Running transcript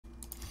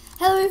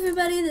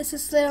everybody, this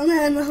is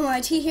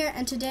MissyMayKait here,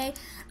 and today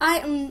I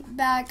am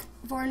back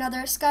for another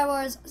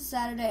Skywars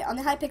Saturday on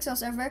the Hypixel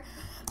server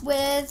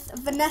with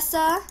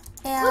Vanessa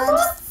and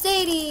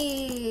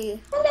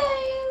Sadie.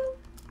 Hello!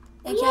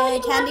 AKA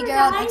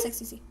CandyGirl and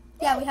XXCC.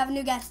 Yeah, we have a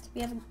new guest. We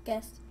have a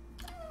guest.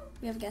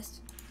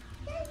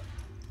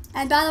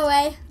 And by the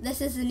way, this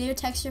is the new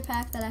texture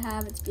pack that I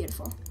have. It's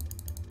beautiful.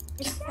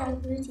 It's so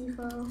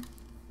beautiful.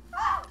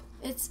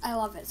 I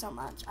love it so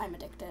much. I'm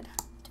addicted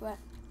to it.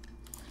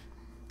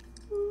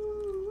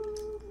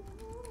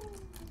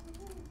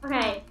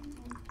 Okay,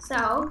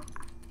 so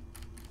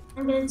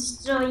I'm gonna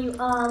destroy you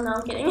all. No,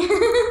 I'm kidding.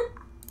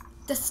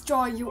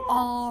 Destroy you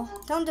all.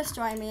 Don't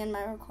destroy me in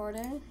my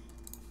recording.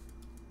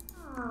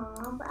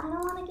 Aw, but I don't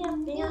want to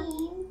get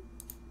banned.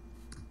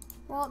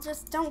 Well,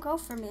 just don't go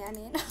for me, I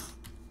mean.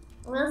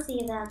 We'll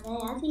see about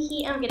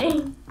that. I'm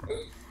kidding.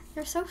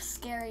 You're so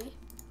scary.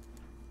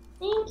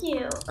 Thank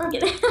you. I'm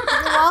kidding.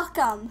 You're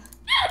welcome.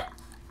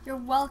 You're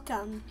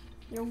welcome.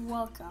 You're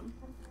welcome.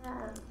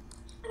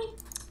 Okay.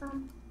 Go.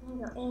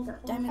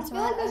 Diamonds I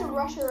feel like there's a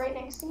rusher right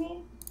next to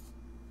me.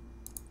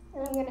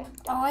 And I'm gonna.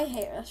 Oh, I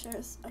hate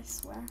rushers, I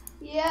swear.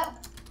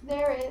 Yep,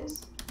 there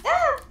is.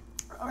 Ah!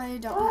 I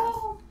don't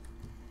Oh!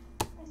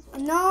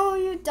 have. No,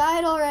 you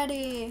died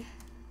already.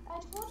 I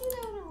told you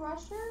there was a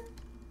rusher.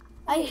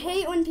 I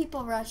hate when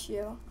people rush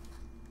you.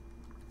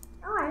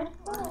 Alright.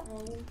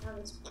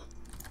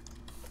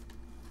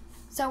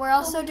 So we're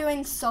also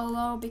doing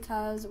solo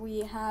because we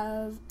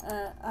have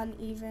an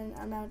uneven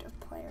amount of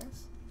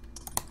players.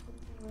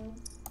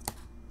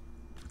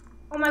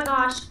 Oh my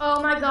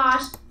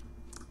gosh.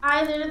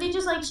 I literally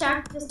just like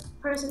checked this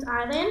person's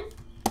island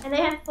and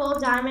they had full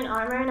diamond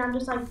armor and I'm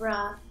just like,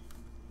 bruh.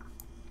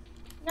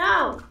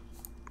 No!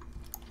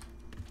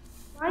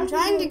 Why I'm is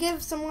trying to it-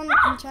 give someone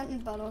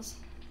enchantment bottles.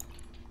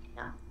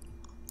 No.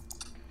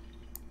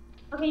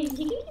 Okay, you can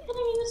keep hitting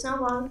me with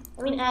snowballs.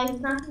 I mean eggs, it's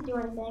not gonna do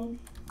anything.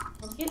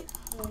 Shoot.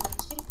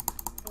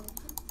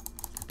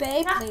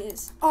 Babe,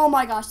 please. Oh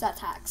my gosh, that's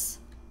hacks.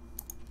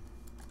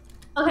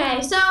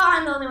 Okay, so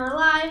I'm the only one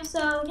alive,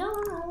 so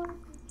no.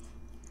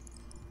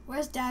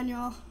 Where's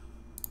Daniel?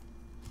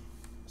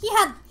 He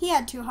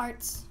had 2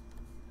 hearts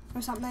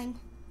or something.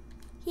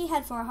 He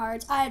had 4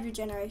 hearts. I had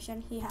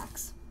regeneration. He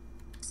hacks.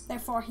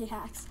 Therefore, he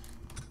hacks.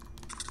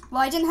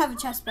 Well, I didn't have a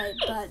chest plate,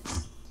 but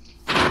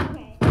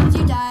Okay. did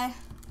you die?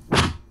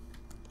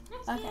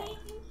 Next Okay. game.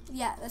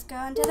 Yeah, let's go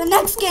into the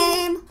next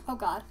game. Oh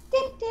God!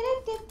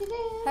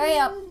 Hurry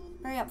up!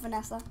 Hurry up,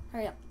 Vanessa!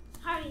 Hurry up!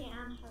 Hurry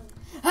on.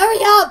 Hurry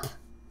up!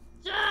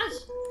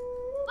 Just.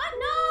 What?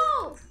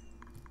 No!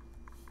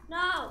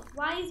 No.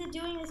 Why is it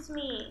doing this to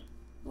me?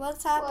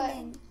 What's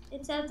happening?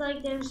 It says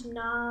like there's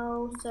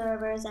no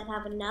servers that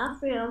have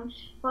enough room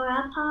for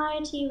a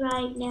party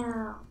right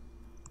now.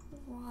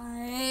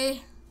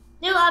 Why?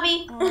 New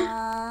lobby.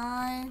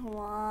 Why?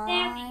 Why?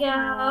 There we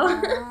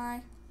go.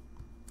 Why?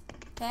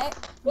 Okay,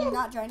 you're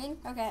not joining?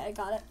 Okay, I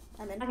got it.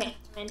 I'm in. Okay,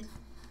 I'm in.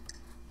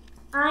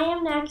 I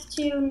am next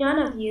to none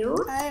of you.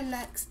 I am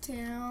next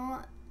to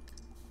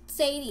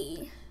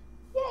Sadie.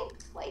 Yay!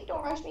 Wait,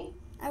 don't rush me.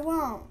 I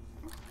won't.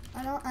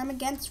 I'm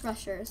against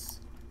rushers.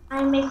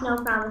 I make no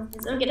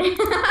promises. I'm kidding.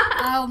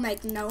 I'll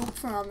make no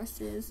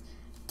promises.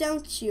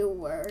 Don't you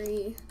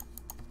worry.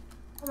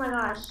 Oh my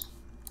gosh.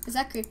 Is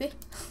that creepy?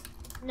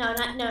 No,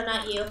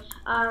 not you.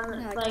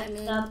 No, Like I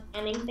mean- the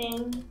ending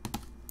thing,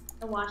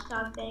 the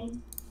watchdog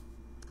thing.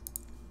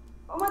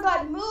 Oh my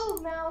god,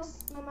 move,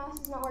 mouse! My mouse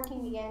is not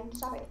working again.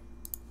 Stop it.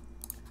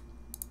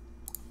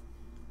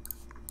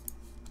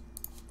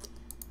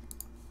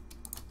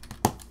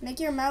 Make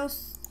your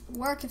mouse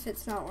work if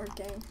it's not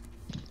working.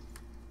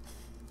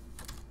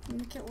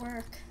 Make it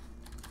work.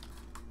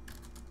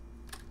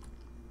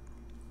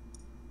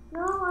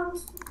 No, I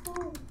was so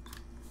cold.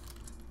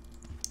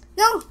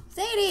 No!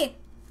 Sadie!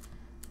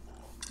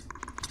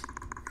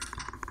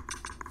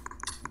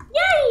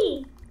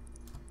 Yay!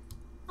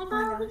 I my got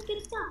all God. this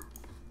good stuff.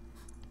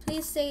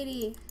 Please,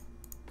 Sadie.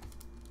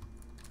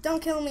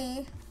 Don't kill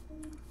me.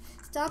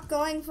 Stop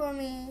going for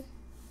me.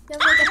 You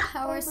have like a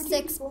power Over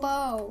 6 people.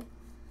 bow.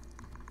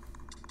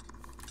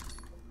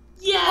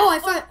 Yeah. Oh,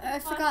 I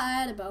forgot I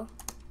had a bow.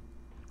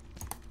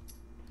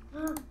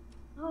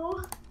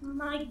 Oh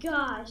my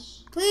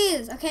gosh.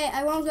 Please. Okay,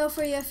 I won't go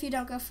for you if you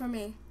don't go for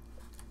me.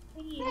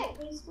 Please, Hey,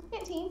 please. look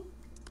at team.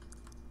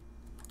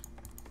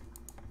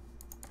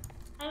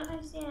 I don't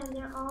understand.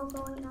 They're all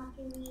going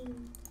after me.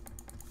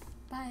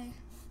 Bye.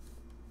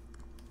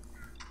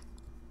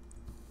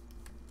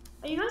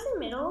 Are you guys in the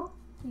middle?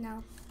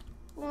 No.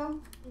 No.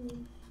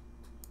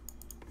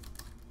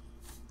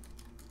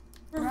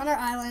 We're on our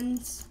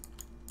islands.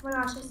 Oh my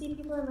gosh, I see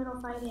people in the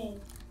middle fighting.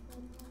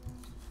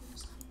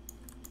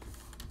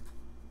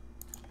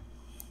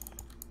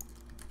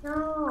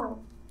 No.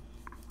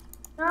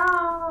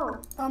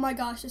 No. Oh my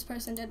gosh, this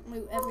person didn't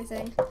loot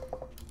everything.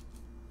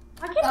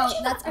 Why can't Oh,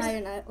 you that's not-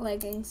 iron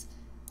leggings.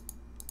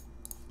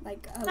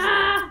 Like,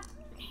 Ah!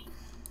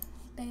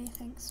 Bay,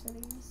 thanks for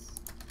these.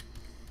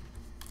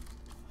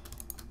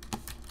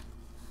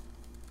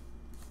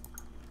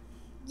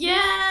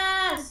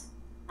 Yes!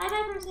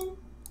 Hi, person.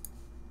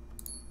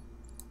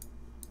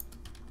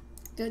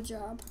 Good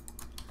job.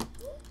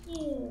 Thank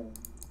you.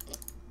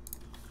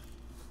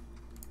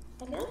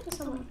 I feel like there's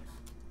someone.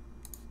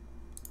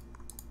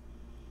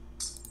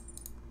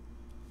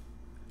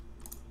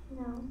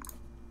 No.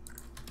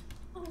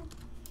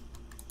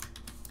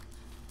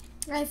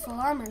 I have full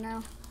armor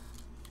now.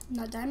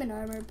 Not diamond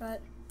armor,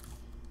 but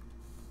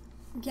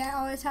you can't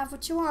always have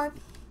what you want.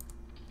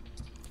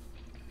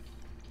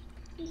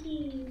 Are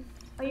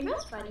you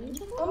guys fighting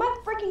each other? Oh my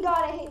freaking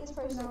god, I hate this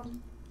person. No.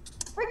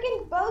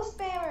 Freaking bow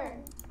spammer.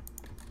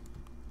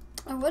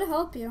 I would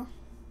help you.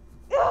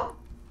 Ugh.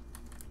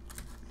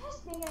 Gosh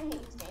dang, I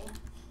hate this game.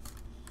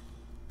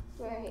 I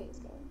swear I hate this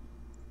game.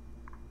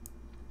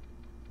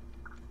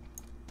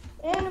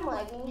 And I'm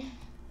lagging.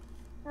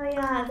 Oh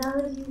yeah, that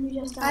was you who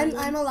just died.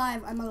 I'm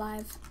alive. I'm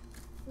alive.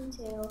 Me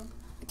too.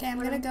 Okay,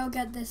 I'm gonna go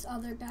get this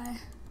other guy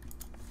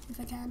if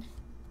I can.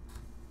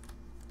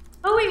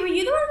 Oh wait, were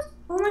you the one?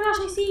 Oh my gosh,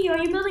 I see you. Are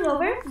you building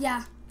over?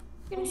 Yeah.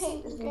 I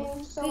hate this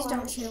game so Please much.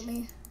 don't shoot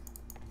me.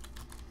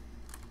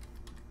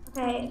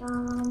 Okay,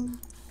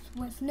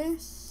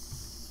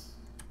 Swiftness.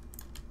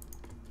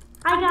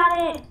 I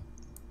got it.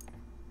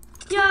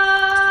 Yeah!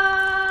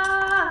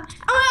 Oh my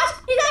gosh,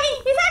 he's hacking!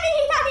 He's hacking!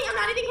 He's hacking! I'm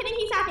not even kidding,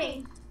 he's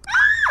hacking.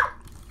 Ah!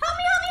 Help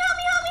me, help me, help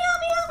me, help me, help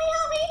me, help me,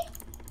 help me!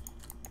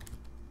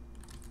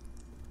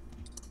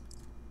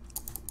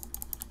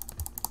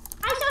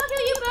 I shall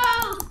kill you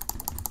both!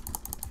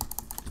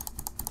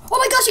 Oh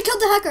my gosh, you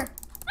killed the hacker!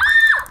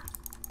 Ah!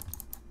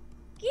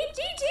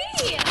 GG!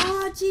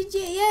 Oh, GG.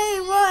 Yay,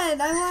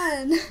 won. I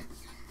won.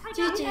 I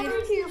GG.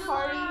 Join to your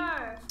party.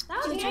 That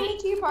was Join great.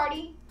 to your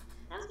party.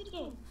 That was a good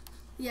game.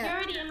 Yeah. You're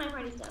already in my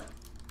party still.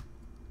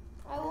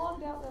 I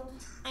logged out though.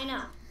 I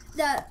know.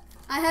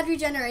 I had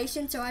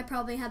regeneration, so I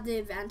probably had the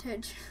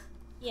advantage.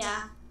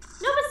 Yeah.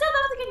 No, but still,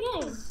 that was a good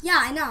game. Yeah,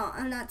 I know.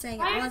 I'm not saying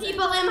Why it are wasn't.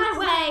 people in my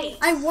way?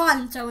 I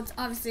won, so it's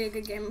obviously a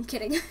good game. I'm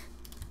kidding.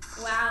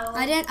 Wow.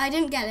 I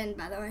didn't get in,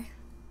 by the way.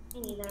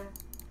 Me neither.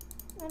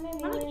 I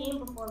didn't On the even-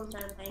 game before we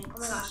started playing. Oh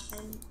my gosh,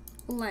 I'm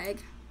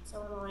Leg.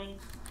 so annoying.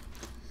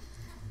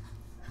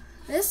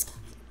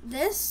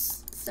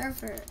 This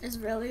server is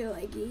really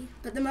laggy,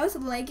 but the most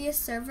laggiest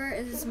server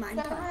is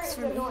Minecraft It's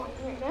for me. annoying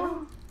right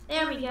now.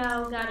 There we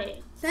go. Got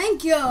it.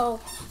 Thank you.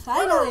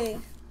 Finally.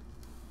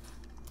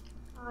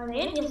 Are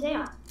they in? Yes, they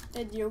are.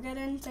 Did you get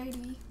in,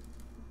 Sadie?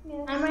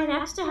 Yes. I'm right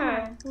next to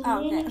her.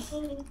 Oh, okay.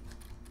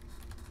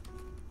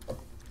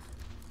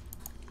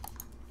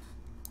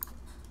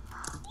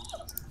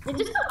 They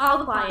just got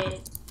all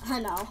quiet. I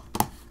know.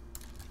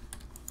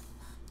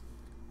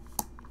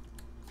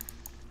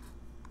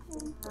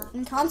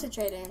 I'm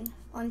concentrating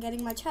on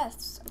getting my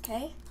chests.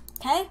 Okay.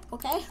 Okay.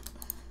 Okay.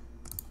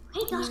 Hey,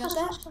 You gosh, got gosh,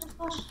 that? gosh, gosh,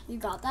 gosh. You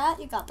got that.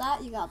 You got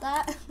that. You got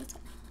that.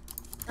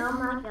 Oh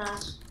my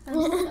gosh.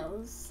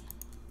 Those.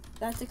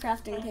 That's a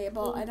crafting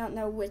table. I don't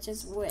know which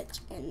is which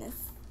in this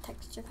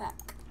texture pack,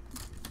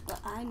 but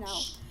I know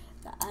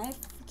that I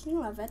freaking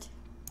love it.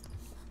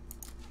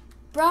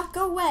 Bruh,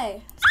 go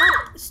away.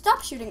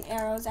 Stop shooting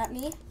arrows at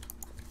me.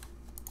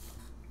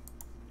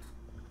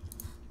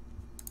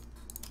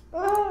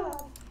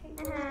 Ugh.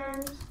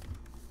 And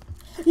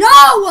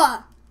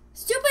No!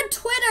 Stupid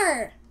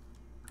Twitter!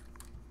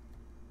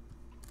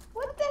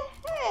 What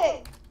the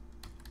heck?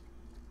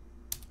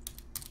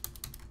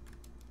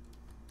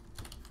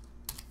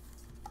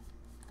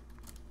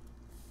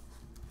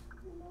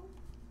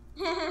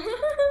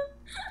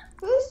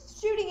 Who's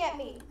shooting at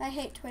me? I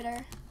hate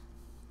Twitter.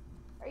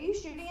 Are you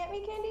shooting at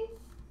me, Candy?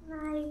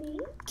 maybe.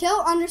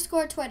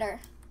 Kill_Twitter.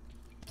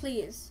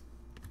 Please.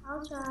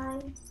 I'll try.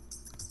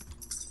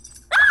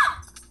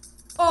 Ah!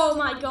 Oh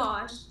my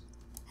gosh.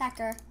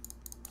 Hacker.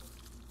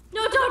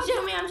 No, don't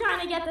shoot me. I'm trying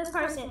to get this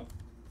person.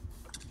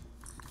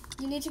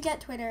 You need to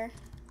get Twitter.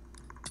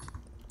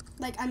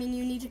 You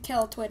need to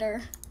kill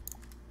Twitter.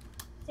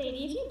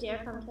 Sadie, if you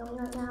dare come kill me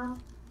right now.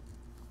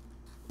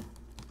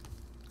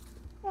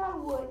 I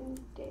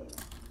wouldn't dare.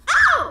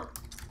 Ow!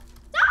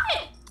 Stop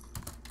it!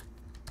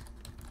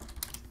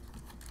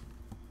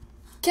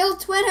 Kill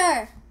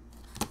Twitter!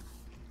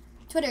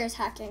 Twitter is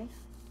hacking.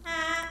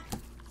 Ah.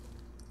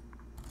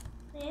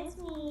 It's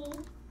me.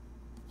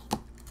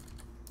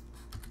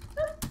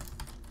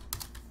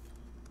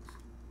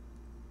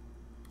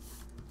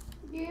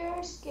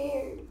 You're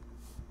scared.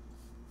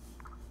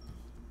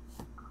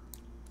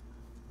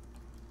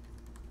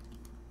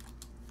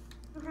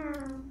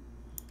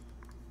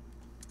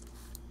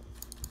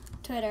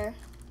 Twitter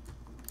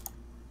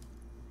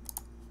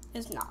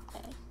is not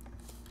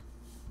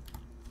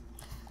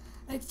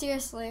A.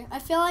 Seriously, I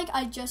feel like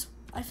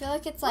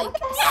it's like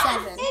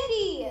 7.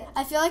 Candy!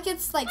 I feel like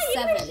it's like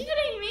You were 7.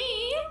 shooting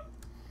me.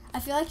 I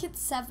feel like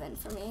it's 7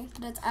 for me,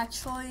 but it's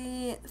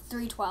actually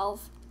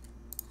 312.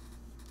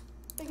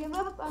 I give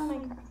up on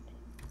Minecraft.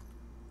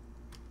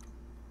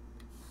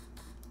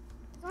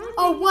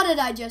 Oh, what did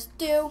I just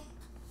do?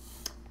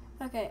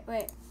 Okay,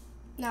 wait.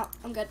 No,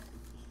 I'm good.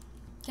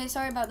 Okay,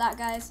 sorry about that,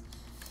 guys.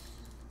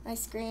 My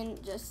screen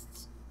just,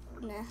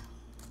 nah.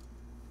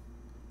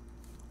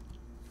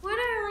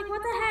 Twitter, like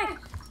what the heck?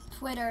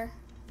 Twitter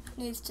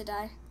needs to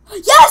die.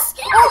 Yes!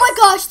 Oh my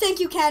gosh, thank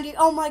you, Candy.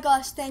 Oh my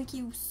gosh, thank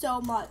you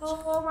so much.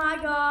 Oh my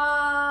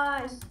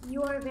gosh.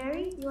 You are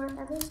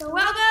ever so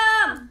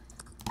welcome.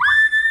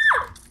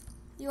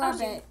 You are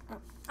bait.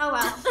 Oh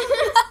wow.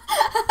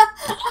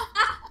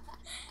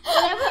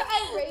 Whenever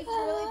I rage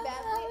really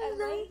badly, I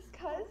might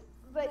cuss,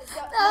 but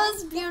That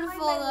was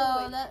beautiful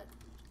though. That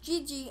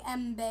GG,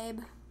 babe.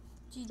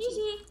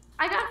 GG.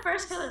 I got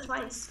first killer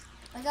twice.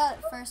 I got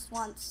it first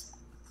once.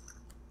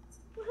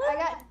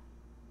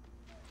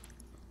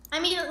 I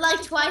mean,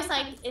 like twice,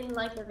 like in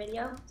like the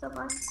video so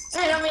far.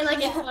 I don't mean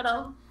like in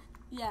total.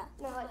 Yeah.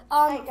 No,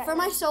 like, For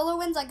my solo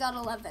wins, I got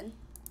 11.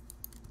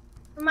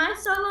 For my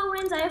solo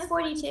wins, I have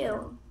 42.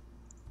 Oh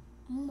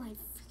my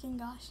freaking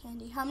gosh,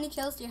 Candy. How many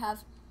kills do you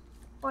have?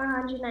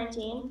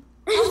 419.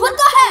 What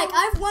the heck?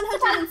 I have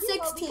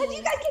 116. Because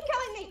you guys keep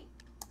killing me.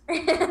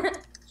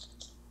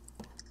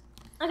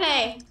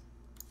 Okay.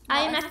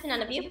 I am next to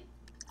none of you.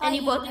 And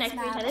you both next to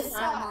each other.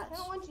 I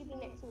don't want you to be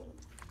next to me.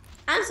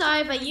 I'm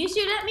sorry, but you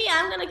shoot at me,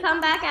 I'm gonna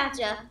come back at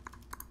you.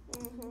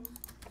 Mm-hmm.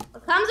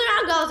 What comes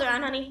around goes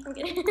around, honey. I'm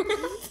kidding. We're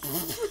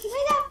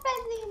not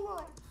friends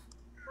anymore.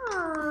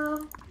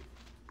 Aww.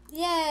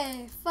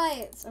 Yay,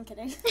 fights. I'm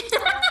kidding.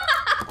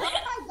 Oh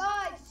my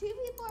god, 2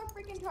 people are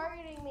freaking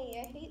targeting me.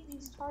 I hate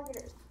these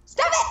targeters.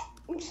 Stop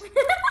it!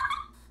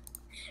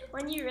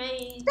 When you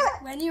rage.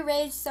 When you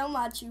rage so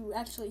much, you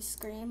actually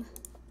scream.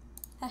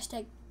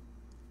 Hashtag.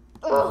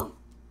 Ugh.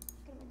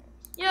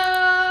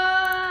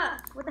 Yeah.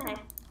 What the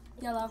heck?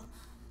 YOLO.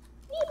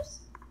 Oops.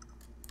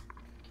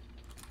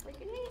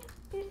 Freaking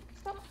hate.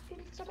 Stop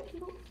it,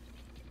 people.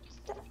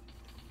 Stop.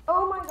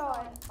 Oh my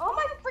god. Oh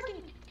my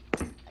freaking.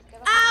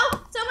 Ow!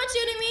 Someone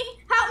shooting me!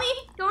 Help me!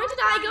 Going to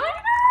die! Going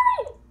to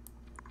die!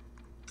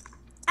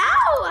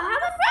 Ow! How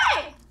the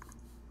frick?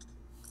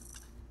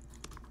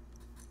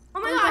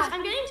 Oh my gosh!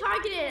 I'm getting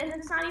targeted and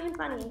it's not even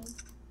funny.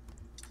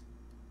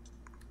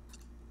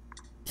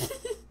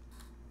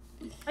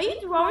 Are you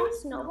throwing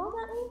snowballs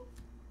at me?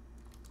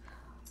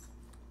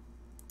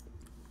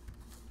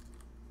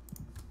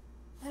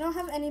 I don't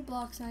have any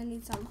blocks and I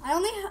need some. I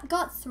only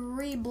got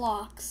 3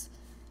 blocks.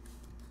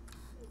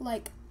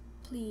 Like,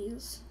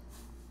 please.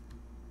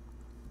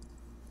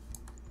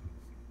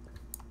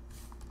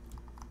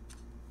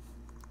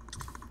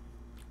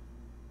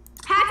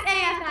 Hacks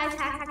AF, guys.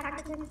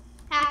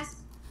 Hacks.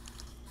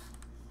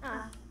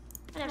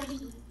 Whatever.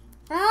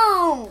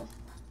 Ow!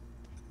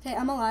 Okay,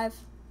 I'm alive.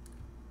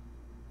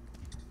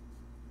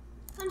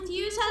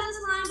 Confused has a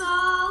slime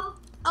ball.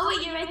 Oh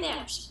wait, you're right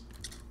there.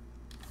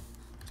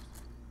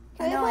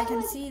 I know, I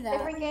can see that.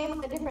 Every game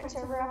on a different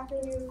server after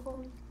you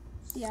record.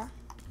 Yeah.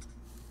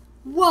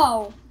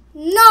 Whoa!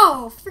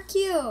 No! Frick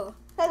you!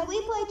 Because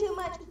we play too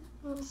much.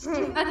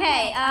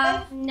 Okay,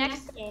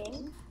 next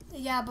game.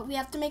 Yeah, but we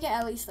have to make it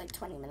at least like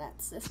 20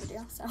 minutes, this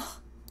video, so.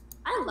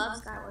 I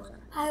love Skywars.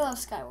 I love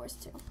Skywars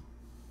too.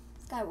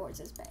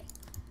 Skywars is bae.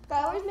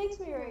 Skywars makes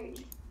me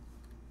rage.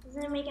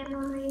 Doesn't it make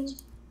everyone rage?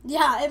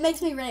 Yeah, it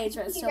makes me rage,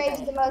 but it's He still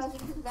rages the bae. most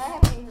because I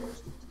have anger.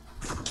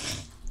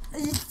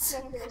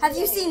 Have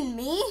you seen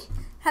me?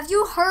 Have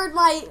you heard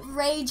my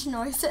rage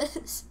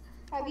noises?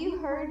 Have you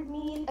heard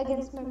me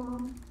against my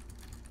mom?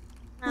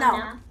 No.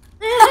 I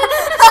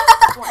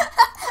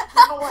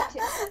don't want to.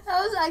 That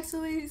was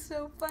actually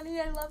so funny.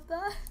 I love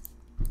that.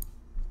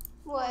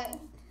 What?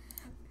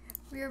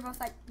 We were both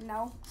like,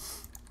 no.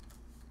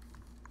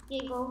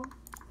 Giggle.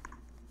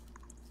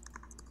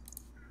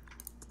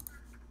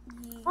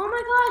 Yeah. Oh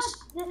my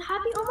gosh!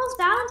 Happy almost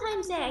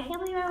Valentine's Day! I can't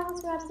believe I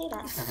almost forgot to say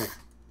that.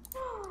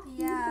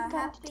 Yeah,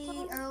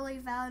 happy early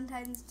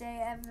Valentine's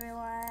Day,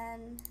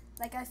 everyone.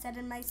 Like I said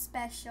in my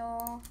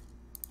special.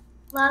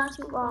 Love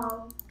to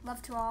all.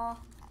 Love to all.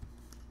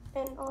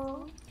 And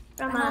all.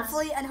 From And us.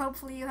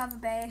 hopefully you have a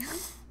bae.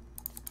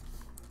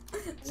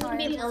 I'm gonna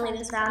be lonely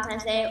this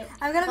Valentine's Day.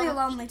 I'm gonna be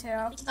lonely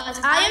too.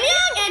 Because I am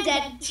young and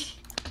dead.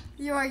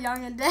 You are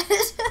young and dead.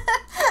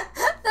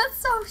 That's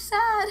so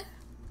sad.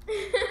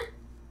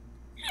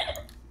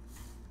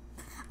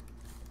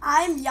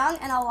 I'm young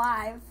and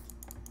alive.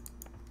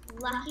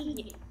 Lucky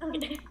you.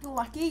 Okay.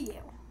 Lucky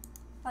you.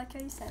 I like how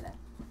you said it.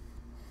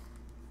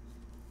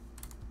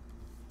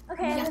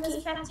 Okay, I'm gonna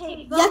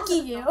spectate.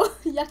 Yucky you.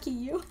 Yucky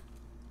you.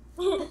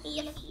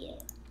 Yucky.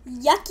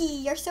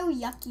 Yucky. You're so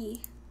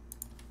yucky.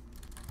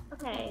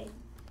 Okay.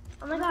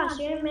 Oh my gosh,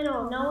 you're in the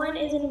middle. No one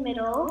is in the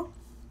middle,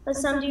 but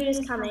some dude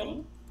is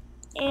coming.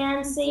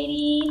 And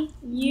Sadie,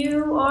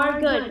 you are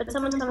good, but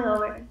someone's coming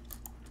over.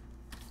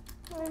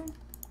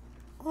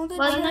 Oh, Well, he's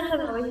not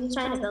coming over. He's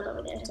trying to build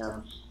over there,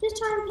 so just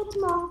try and hit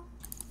them all.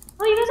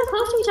 Oh, you guys are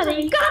close to each other.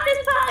 You got this,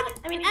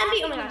 Pug! I mean,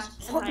 Envy. Oh my gosh.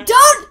 I'm sorry.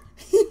 Don't!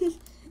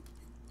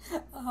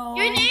 Oh,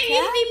 Your name used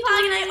to be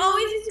Pug, and I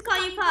always used to call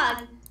you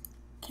Pug.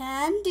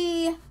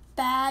 Candy,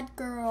 bad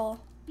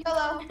girl.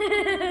 YOLO.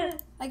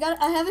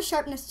 I have a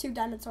sharpness 2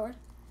 diamond sword.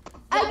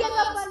 I give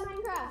up on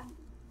Minecraft.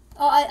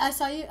 Oh, I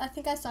saw you. I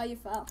think I saw you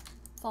fall.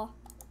 Oh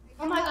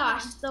my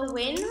gosh, the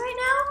wind right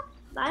now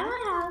by my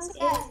house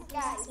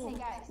Guys, is hey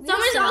guys.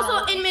 Someone's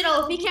also in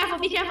middle. Be careful,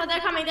 be careful. They're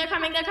coming, they're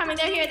coming, they're coming.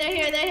 They're here, they're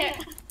here, they're here.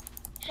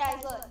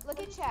 Guys, look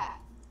at chat.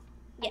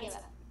 I Yes. give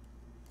up.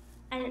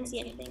 I didn't see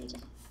anything.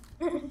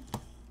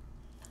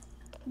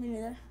 Me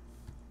neither.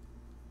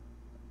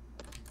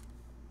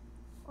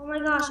 Oh my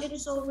gosh,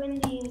 it's so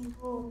windy and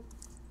cold.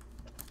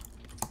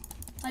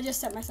 I just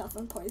set myself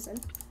on poison.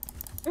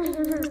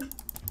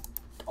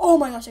 Oh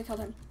my gosh, I killed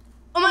him.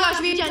 Oh my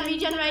gosh,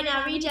 regen right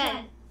now,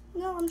 regen.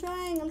 No, I'm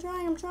trying.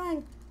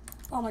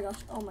 Oh my gosh.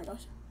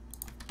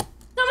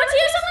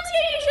 Someone's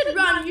here, you should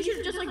run. You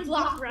should just like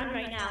block run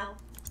right now.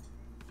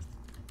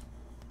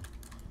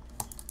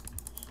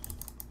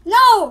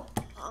 No!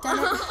 Damn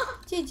it.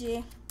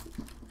 GG.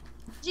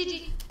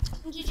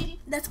 GG.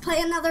 Let's play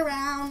another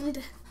round.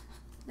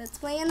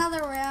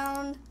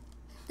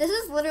 This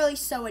is literally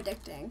so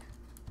addicting.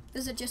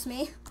 Is it just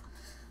me?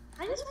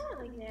 I just want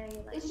to like marry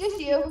you. It's just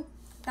you.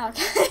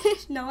 Okay.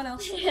 No one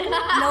else.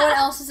 No one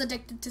else is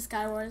addicted to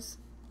Skywars.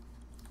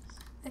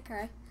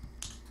 Okay.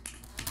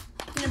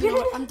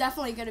 I'm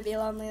definitely gonna be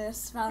lonely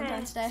this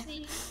Valentine's Day.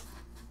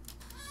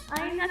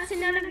 I'm not to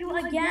none of you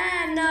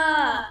again.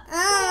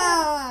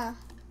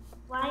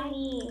 Why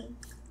me?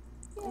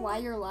 Why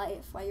your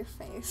life? Why your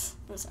face?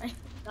 I'm sorry.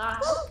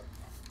 Gosh.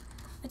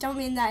 I don't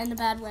mean that in a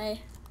bad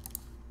way.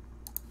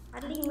 How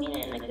do you mean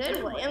it in a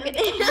good way? I'm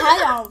kidding. I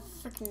don't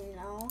freaking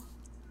know.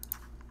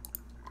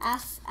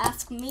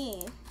 Ask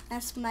me.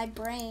 Ask my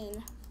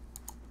brain.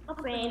 Oh,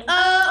 brain.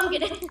 Oh, I'm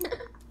kidding.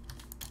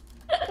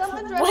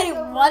 Wait,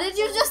 what did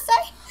you just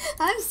say?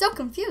 I'm so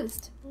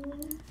confused.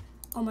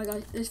 Oh my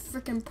god, this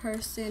freaking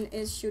person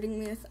is shooting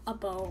me with a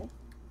bow.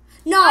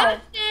 No!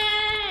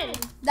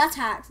 That's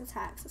hacks. That's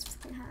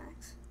freaking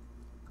hacks.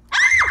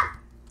 Ah!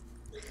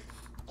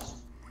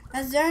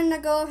 That's there to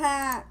go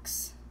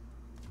hacks.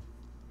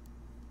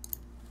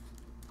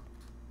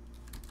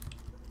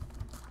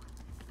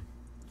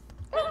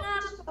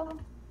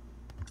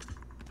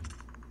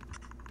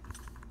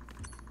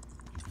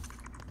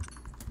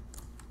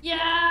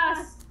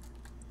 Yes!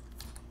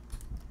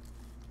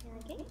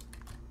 Okay.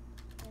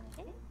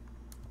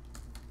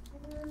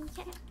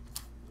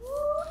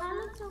 Ooh, I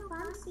look so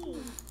fancy.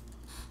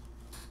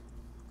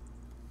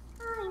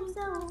 I'm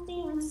so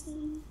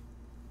fancy.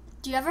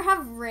 Do you ever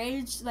have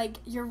rage? Like,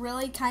 you're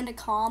really kind of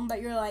calm,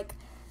 but you're like,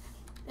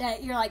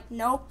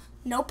 nope.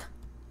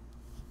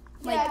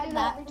 Like yeah, I do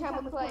that every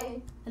time we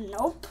play.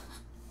 Nope.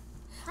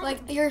 Like,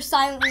 you're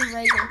silently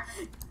raging.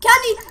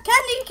 Candy!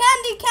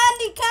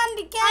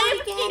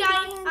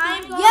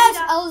 Yes,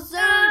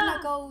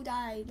 Elzernago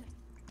died.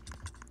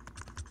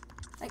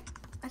 Like,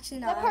 actually,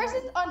 no. That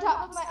person's on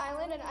top of my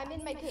island and I'm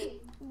in my cave.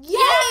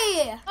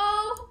 Yay!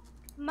 Oh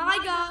my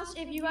gosh,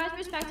 if you guys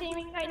were spectating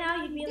me right now,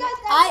 you'd be like,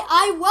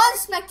 I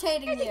was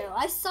spectating you.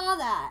 I saw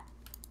that.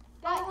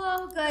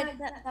 oh, good.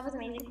 That was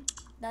amazing.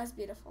 That was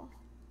beautiful.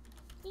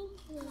 Thank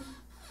you.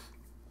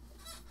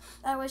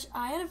 I wish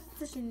I had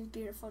a freaking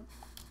beautiful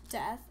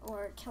death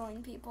or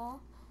killing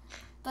people.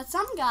 But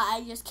some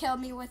guy just killed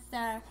me with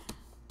their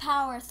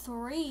power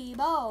 3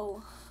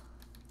 bow.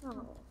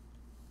 Oh.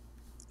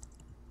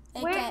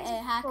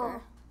 AKA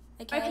hacker.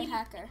 AKA people-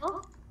 hacker.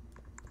 Oh.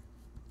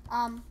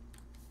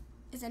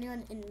 Is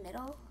anyone in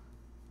middle?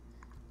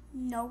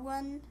 No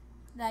one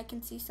that I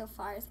can see so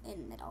far is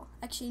in middle.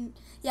 Actually,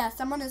 yeah,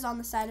 someone is on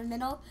the side of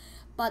middle,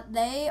 but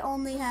they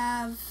only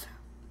have...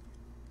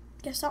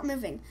 Okay, stop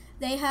moving.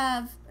 They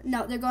have...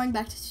 No, they're going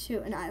back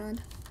to an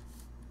island.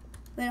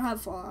 They don't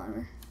have full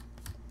armor.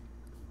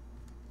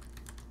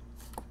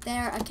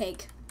 They're a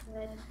cake.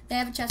 Good. They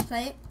have a chest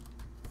plate,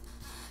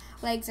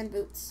 legs, and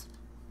boots.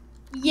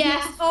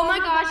 Yes. Oh my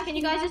gosh, can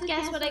you guys just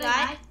guess what I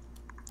got?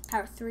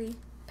 Power 3,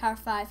 power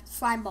 5,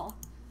 slime ball.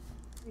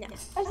 No.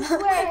 I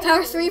swear.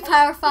 Power 3,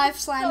 power 5,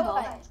 slime so ball.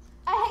 much.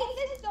 I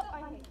hate this stuff. I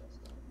hate this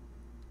stuff.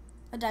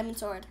 A diamond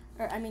sword.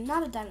 Or, I mean,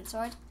 not a diamond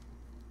sword.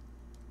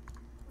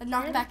 A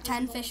knockback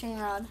 10 fishing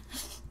rod.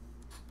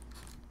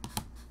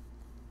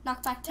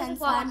 Knockback 10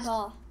 slime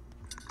ball.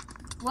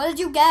 What did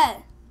you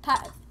get?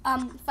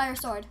 Fire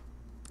sword.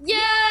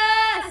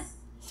 Yes!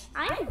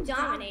 I am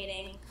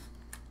dominating.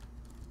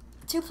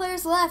 2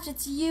 players left.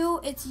 It's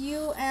you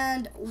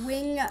and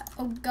Wing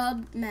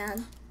God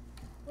Man.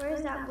 Where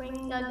is that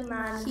winged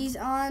man? He's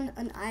on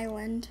an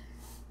island.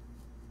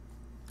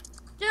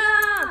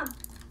 Jump!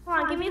 Come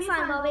on, give me a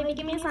slime ball, baby.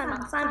 Give me a slime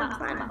ball. Slime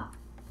ball.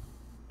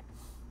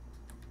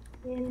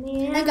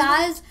 And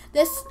guys,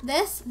 this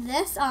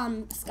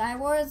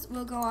Skywars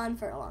will go on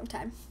for a long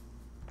time.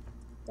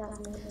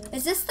 Definitely.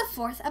 Is this the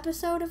 4th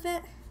episode of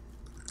it?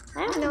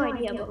 I have no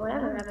idea, but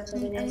whatever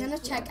episode it I'm is. gonna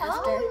check How long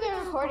after. have we been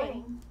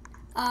recording?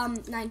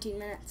 19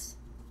 minutes.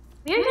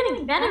 We are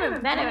getting better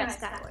and better at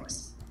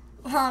Skywars.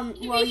 Well,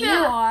 you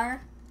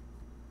are.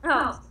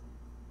 Oh.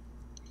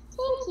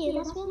 Thank you,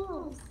 that's really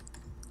nice.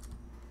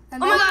 I Oh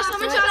my might gosh, do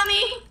someone it- shot at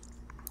me!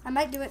 I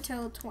might do it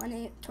till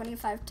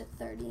 25 to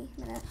 30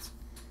 minutes.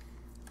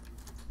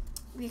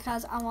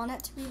 Because I want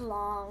it to be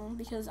long,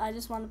 because I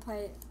just want to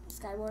play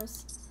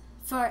Skywars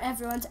for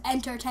everyone's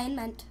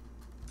entertainment.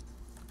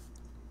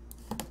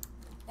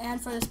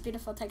 And for this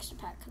beautiful texture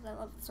pack, because I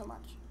love it so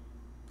much.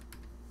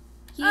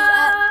 He's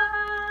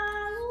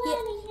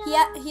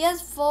he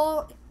has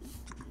full...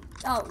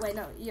 Oh, wait,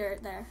 no, you're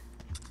there.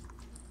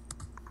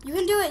 You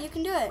can do it. You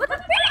can do it.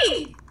 What's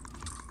me?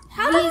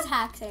 He's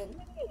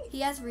hacking.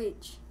 He has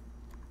reach,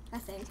 I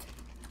think.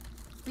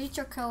 Reach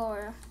or kill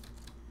aura.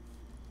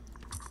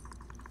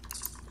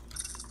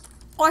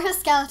 Or his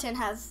skeleton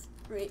has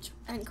reach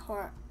and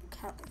kill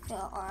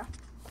aura.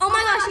 Oh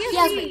my gosh, He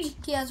has reach.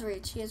 He has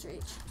reach. He has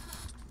reach.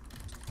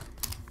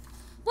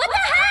 What the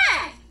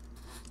heck?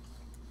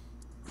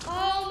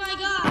 Oh my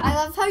god. I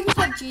love how you put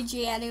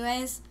GG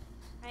anyways.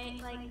 I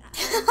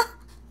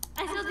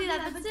still do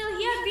that, but still,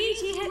 he had reach.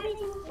 He hit me.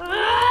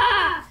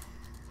 Ah!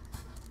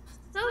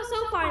 So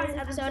far in this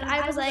episode,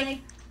 I was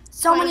like,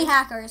 So many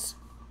hackers.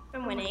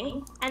 from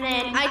winning, and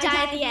then I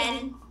die at the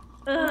end.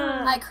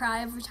 Ugh. I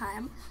cry every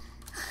time.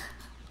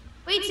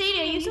 Wait,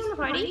 Sadie, are you still in the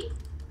party?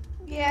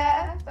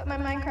 Yeah, but my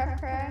Minecraft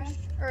crashed.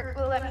 Or,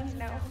 well, that means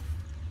no.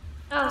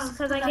 Oh,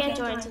 because I can't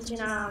join since you're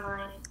not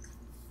online.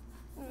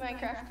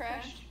 Minecraft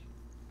crashed.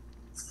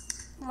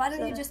 Why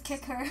don't you just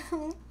kick her?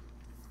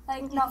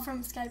 Like, not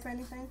from Skype or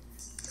anything.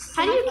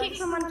 How do you kick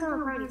someone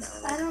from a party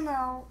though? I don't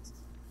know.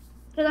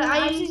 Because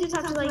I usually just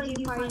have to like do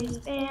parties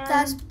and...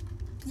 That's,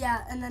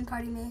 yeah, and then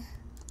party me.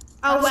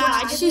 Oh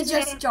wow, She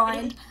just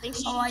joined. Like,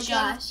 she Oh my just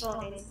gosh.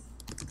 joined.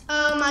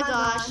 Oh my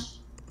gosh.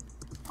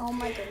 Oh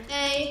my goodness.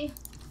 Hey.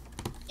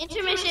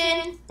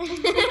 Intermission.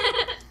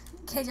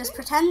 Okay, just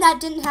pretend that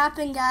didn't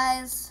happen,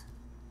 guys.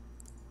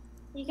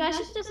 You guys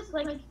should just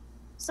like...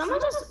 Someone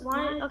just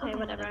wanted... Okay,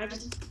 whatever. I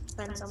just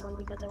spent someone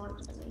because I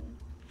wanted something.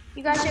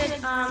 You guys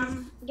should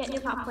get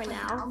your popcorn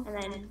now, and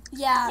then...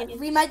 Yeah,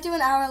 we might do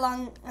an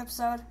hour-long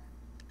episode.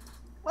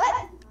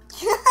 What?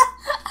 You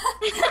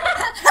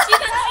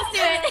guys do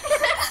it.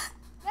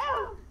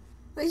 No.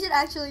 We should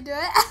actually do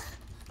it.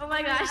 Oh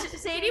my gosh,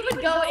 Sadie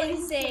would go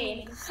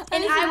insane,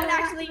 and I would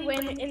actually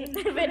win in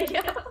the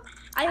video.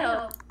 I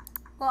hope.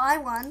 Well, I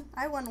won.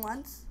 I won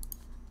once.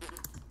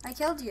 I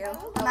killed you,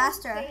 the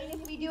master.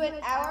 If we do an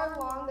hour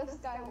long of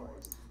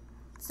Skywars.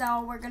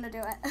 So we're gonna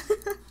do it.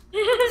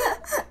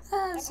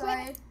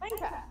 Sorry.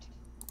 Minecraft.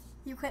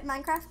 You quit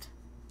Minecraft?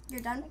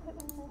 You're done?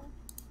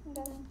 I'm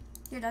done.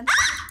 You're done?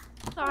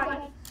 Sorry.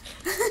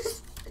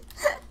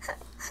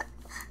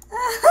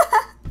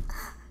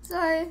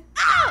 Sorry.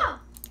 Ow!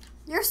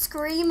 Your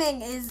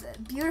screaming is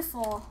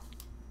beautiful.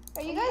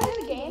 Are you guys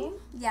in the game?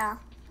 Yeah.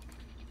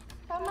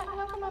 How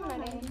come I'm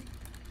running?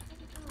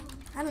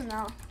 I don't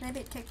know. Maybe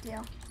it kicked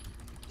you.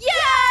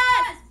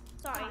 Yes!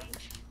 Sorry.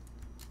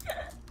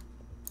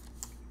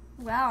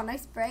 Wow,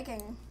 nice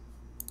bragging,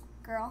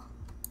 girl.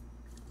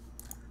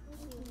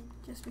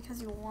 Just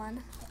because you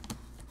won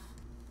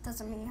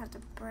doesn't mean you have to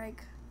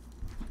brag.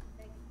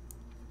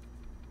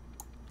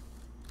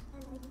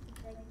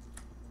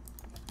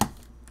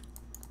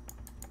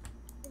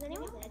 Is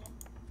anyone dead?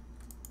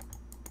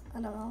 I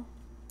don't know.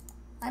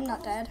 I'm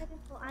not dead.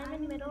 Well, I'm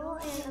in middle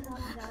and about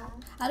to die.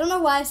 I don't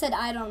know why I said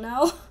I don't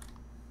know.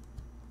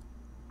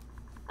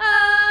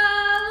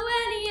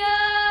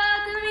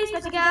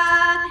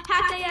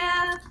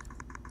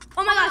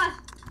 Oh my gosh!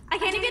 I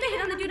can't even get a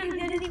hit on the dude. I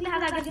didn't even have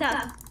that good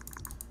stuff.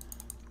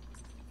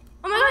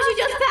 Oh my gosh! You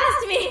just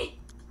passed me.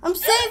 I'm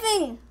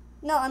saving.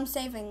 No, I'm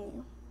saving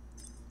you.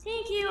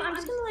 Thank you. I'm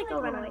just gonna like go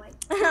run away.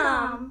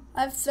 I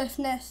have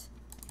swiftness.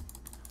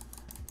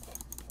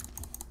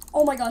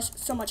 Oh my gosh,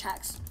 so much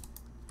hacks.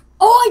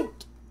 Oh,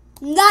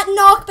 that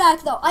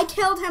knockback though. I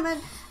killed him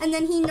and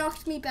then he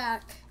knocked me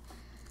back.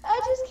 I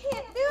just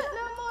can't do it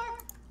no more.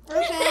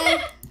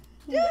 Okay.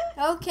 Do it.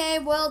 Okay,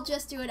 we'll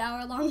just do an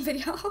hour-long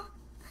video.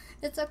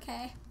 It's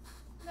okay.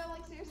 No,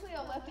 like seriously,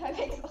 I'll left high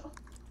pixel.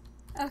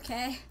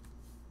 Okay.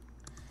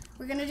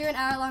 We're gonna do an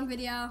hour-long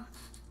video.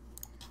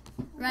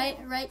 Right,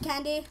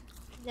 Candy?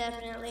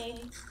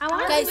 Definitely. I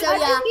want Okay, to. so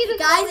yeah,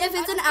 guys, if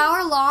it's an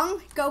hour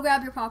long, go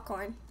grab your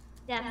popcorn.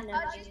 Definitely.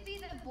 I'll just be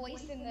the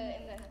voice in the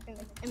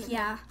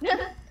Yeah.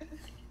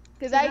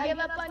 Because I give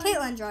up on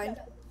Kaitlyn joined.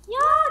 Yeah,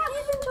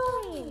 Kaitlyn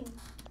joined.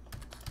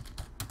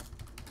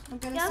 I'm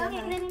gonna Yeah, say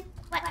hi. Kaitlyn.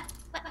 What?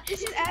 You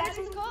should add it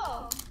to the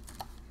call.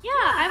 Yeah,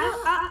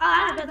 I'll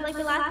add it. But like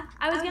the last,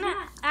 I was gonna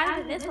add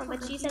it to this one,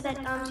 but she said that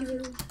she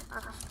was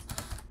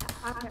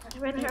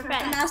with her I'm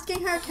friend.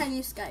 asking her, can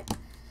you Skype?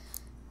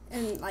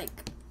 In like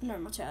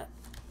normal chat.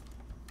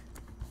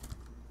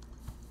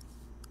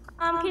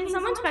 Can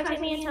someone spectate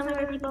me and tell me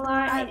where people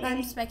are?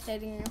 I'm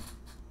spectating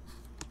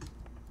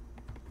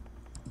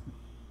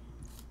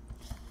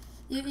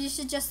you. You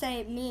should just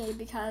say me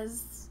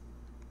because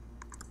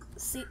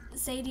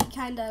Sadie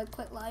kinda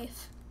quit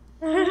life.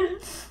 I'm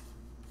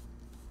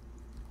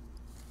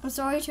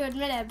sorry to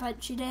admit it,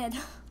 but she did.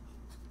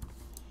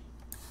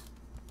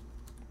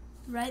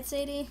 Right,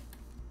 Sadie?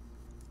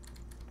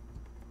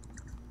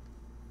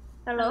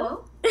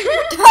 Hello?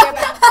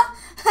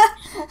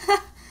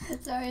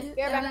 Sorry.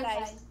 Be right back,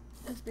 guys.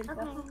 That's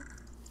beautiful. Okay.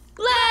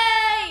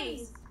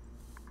 Blaze!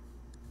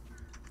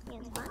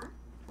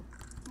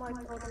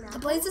 The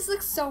blazes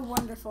look so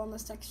wonderful in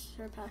this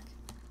texture pack.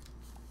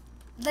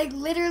 They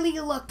literally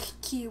look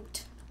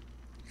cute.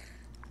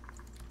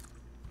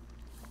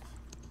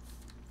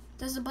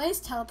 Does the blaze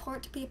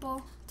teleport to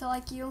people to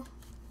like you?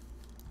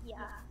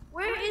 Yeah.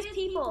 Where is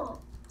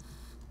people?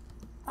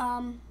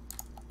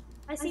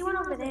 I I see one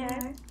over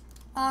there.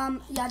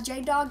 Yeah,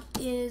 J-Dog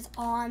is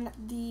on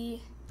the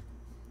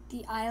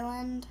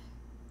island.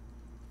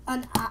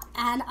 On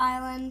an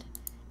island.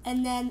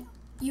 And then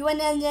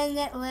UNN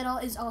Little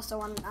is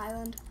also on an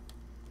island.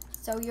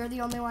 So you're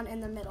the only one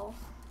in the middle.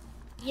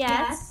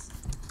 Yes.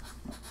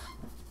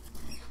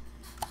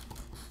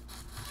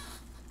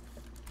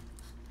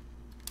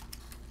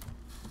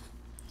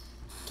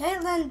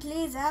 Kaitlyn,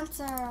 please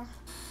answer.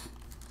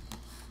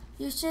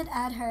 You should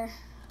add her.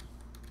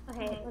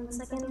 Okay, 1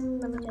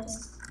 second. Let me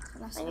just.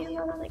 Vanessa. I need to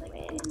go to like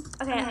okay,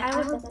 I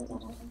would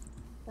definitely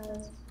add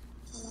her.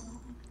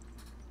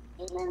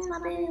 Kaitlyn, my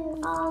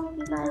boo. All of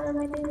you guys are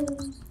my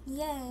boos.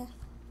 Yeah.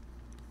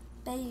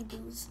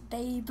 Baboos.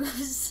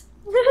 Baboos.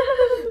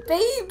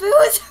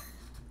 Baboos.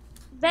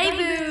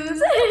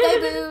 Baboos.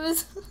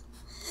 Baboos.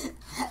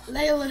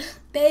 Layla.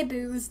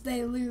 Baboos.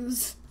 They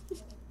lose.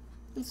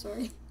 I'm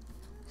sorry.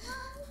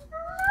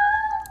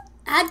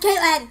 Add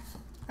Kaitlyn.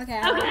 Okay.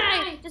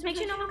 Okay. Just make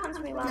sure no one comes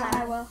to me while No, I'm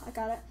I will. I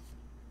got it.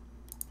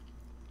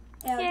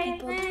 Yeah,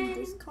 people do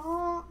this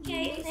call.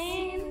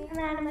 Kaitlyn.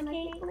 Add my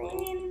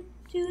Kaitlyn.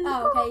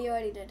 Oh, okay. You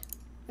already did.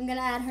 I'm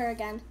gonna add her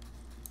again.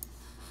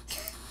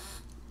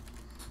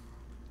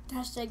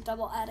 Hashtag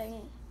double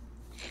adding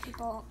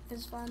people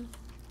is fun.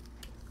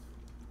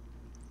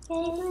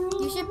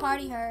 Kaitlyn. You should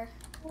party her.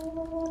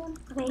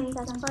 Okay,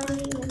 that's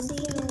party.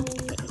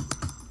 MissyMayKait.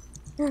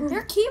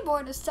 Your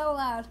keyboard is so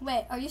loud.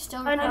 Wait, are you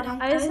still Oh recording?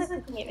 no, I was like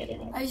looking at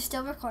everything. Are you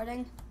still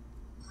recording?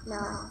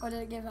 No, Or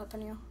did it give up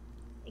on you?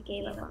 it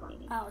gave up on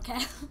me. Oh, okay.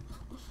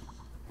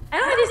 I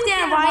don't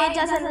understand why it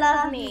doesn't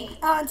love me.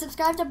 Oh, and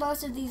subscribe to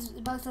both of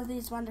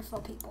these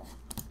wonderful people.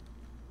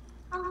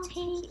 Oh,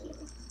 thank you.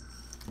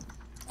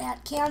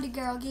 At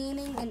CandyGirl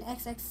Gaming and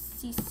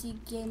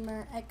XXCC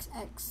Gamer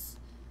XX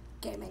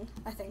Gaming,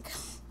 I think.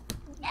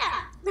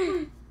 Yeah.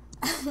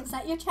 Is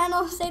that your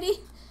channel, Sadie?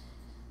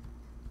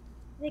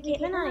 Did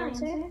Kaitlyn not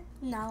answer?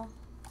 No.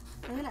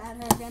 I'm gonna add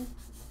her again.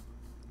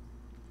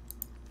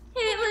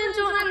 Kaitlyn,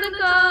 join the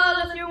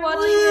call if you're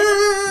watching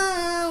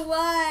this.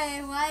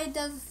 Why?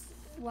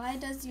 Why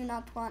does you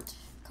not want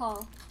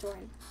call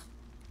join?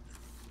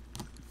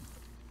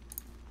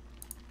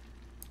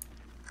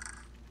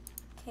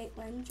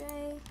 Kaitlyn J.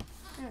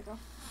 There we go.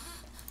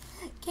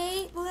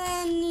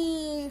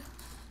 Kaitlyn.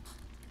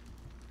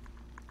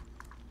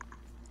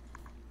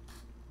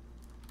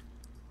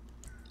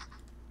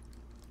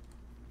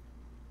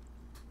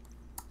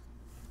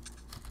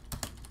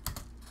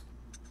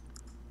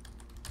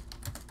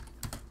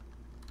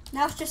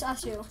 Now it's just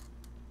us two.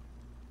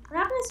 What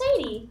happened to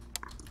Sadie?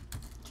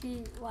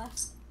 She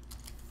left.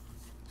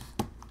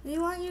 We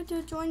want you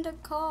to join the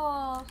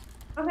call.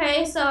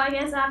 Okay, so I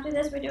guess after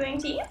this we're doing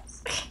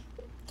teams.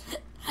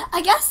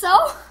 I guess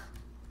so.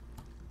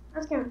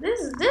 That's kind of,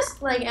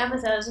 this like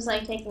episode is just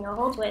like taking a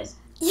whole twist.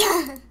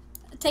 Yeah.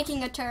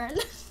 Taking a turn.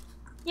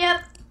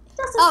 Yep.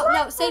 Oh,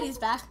 no, Sadie's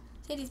back.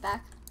 Sadie's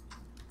back.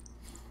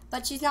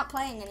 But she's not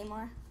playing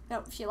anymore.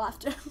 No, she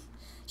left.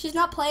 She's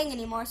not playing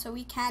anymore, so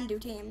we can do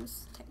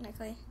teams,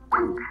 technically.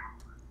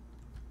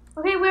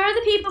 Okay, where are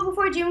the people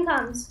before June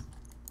comes?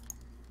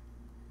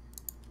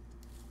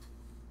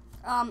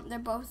 They're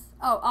both,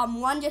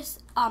 one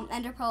just,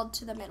 ender pearled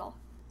to the middle.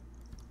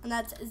 And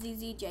that's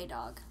ZZ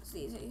J-Dog,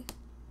 ZZ.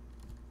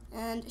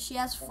 And she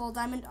has full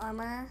diamond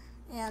armor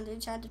and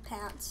enchanted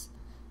pants.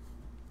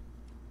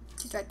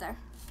 She's right there.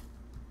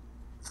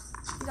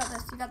 You got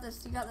this, you got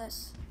this, you got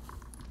this.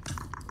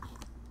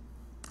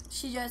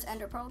 She just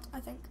ender pearled, I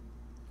think.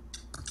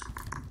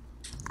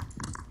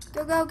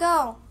 Go, go,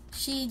 go.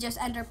 She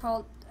just ender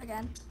pearled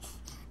again.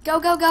 Go,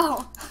 go,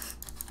 go.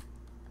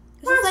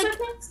 This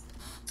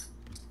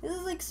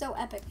is like so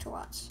epic to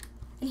watch.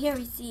 And here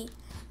we see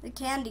the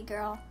Candy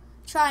Girl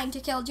trying to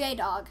kill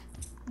J-Dog.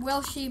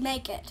 Will she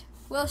make it?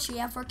 Will she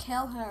ever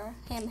kill her?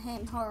 Him,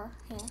 her.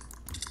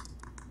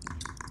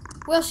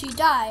 Will she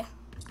die?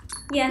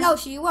 Yes. No,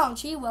 she won't.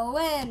 She will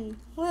win.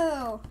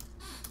 Woo.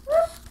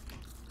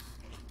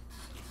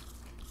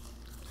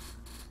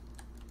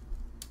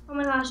 Oh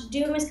my gosh,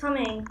 Doom is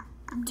coming.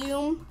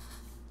 Doom.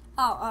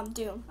 Oh,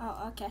 Doom.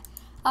 Oh, okay.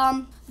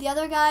 The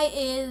other guy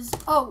is.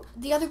 Oh,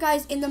 the other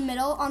guy's in the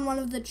middle on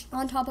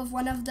on top of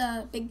one of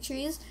the big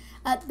trees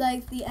at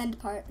like the end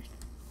part.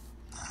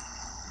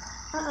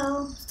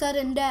 Uh-oh.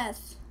 Sudden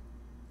death.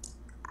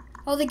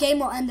 Oh, the game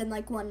will end in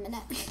like 1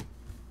 minute.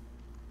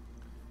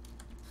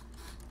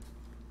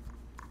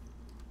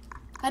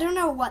 I don't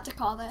know what to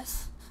call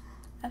this.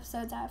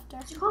 Episodes after.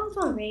 You call this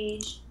one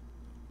Rage.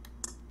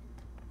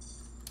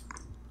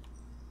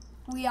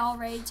 We all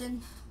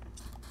raging.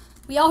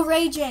 We all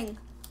raging.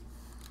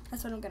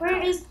 That's what I'm gonna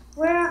call it.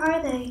 Where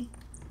are they?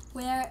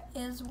 Where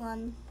is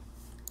one?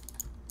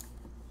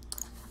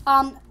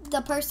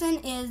 The person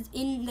is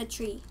in the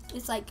tree.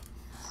 It's like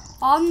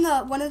on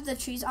one of the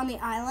trees on the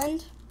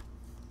island.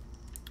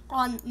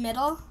 On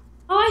middle.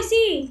 Oh, I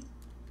see.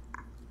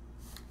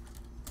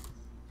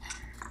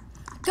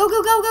 Go,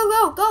 go, go,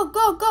 go, go,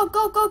 go, go, go,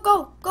 go, go,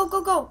 go,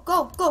 go, go,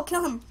 go, go,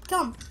 kill him,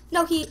 kill him.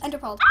 No, he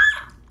enderpearled.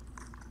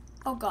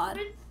 Oh God.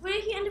 Where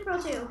did he ender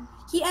pearl to?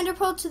 He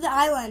enderpearled to the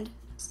island.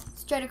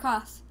 straight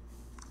across.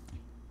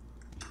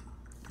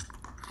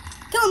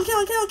 Kill him,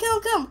 kill him, kill him, kill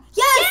him, kill him.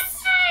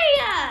 Yes!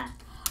 Yay!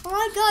 Oh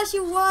my gosh,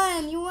 you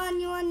won. You won,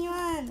 you won, you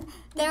won.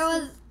 There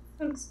was...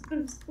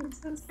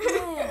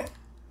 Yeah.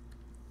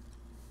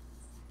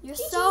 You're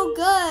so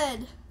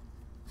good.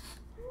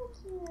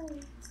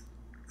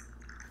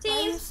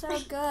 Team. You're so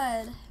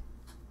good.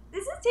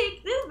 This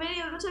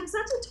video took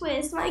such a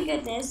twist. My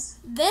goodness.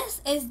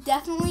 This is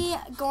definitely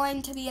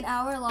going to be an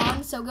hour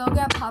long, so go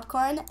grab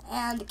popcorn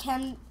and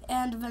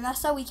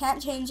Vanessa, we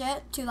can't change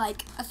it to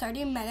like a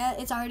 30-minute.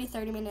 It's already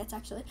 30 minutes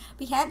actually.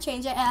 We can't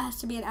change it. It has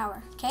to be an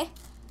hour, okay?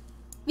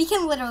 We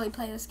can literally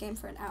play this game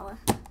for an hour.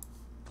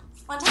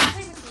 One time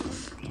play this game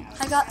for 3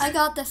 hours. I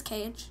got this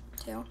cage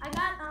too. I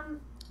got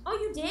oh,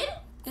 you did?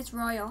 It's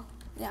royal.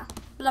 Yeah.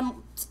 But I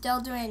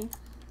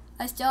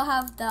still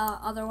have the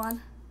other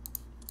one.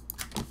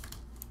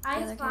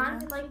 I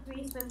spawned with like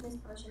 3 swiftness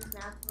potions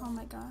now. Oh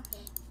my gosh.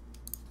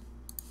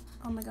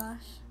 Oh my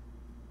gosh.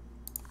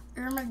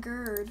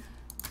 Irmagerd.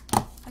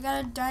 I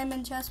got a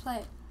diamond chest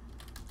plate.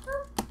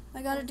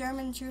 I got a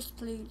diamond chest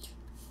plate.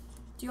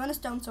 Do you want a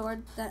stone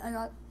sword that I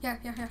got? Here.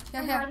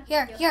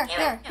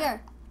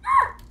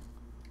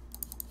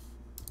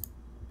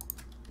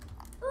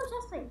 Ooh,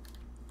 chest plate.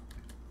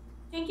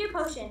 Drink your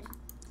potion.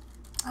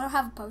 I don't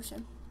have a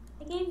potion.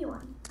 I gave you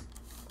one.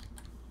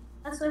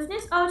 A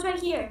swiftness? Oh, it's right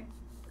here.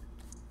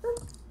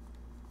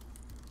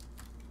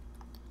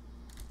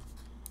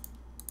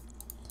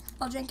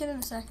 I'll drink it in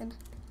a second.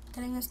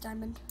 Getting this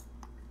diamond.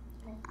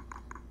 Okay.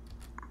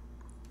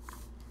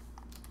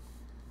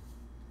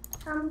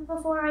 Come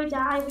before I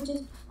die, which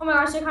is... Oh my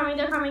gosh, they're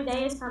coming,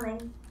 day is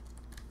coming.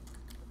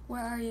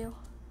 Where are you?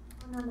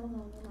 Oh, no, you're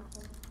not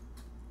coming.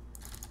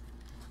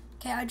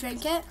 Okay, I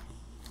drank it.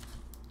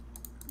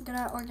 I'm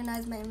gonna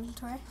organize my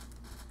inventory.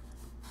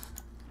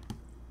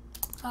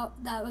 Oh,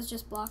 that was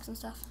just blocks and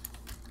stuff.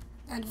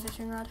 And a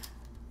fishing rod.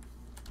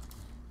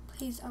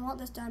 Please, I want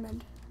this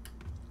diamond.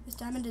 This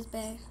diamond is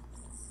big.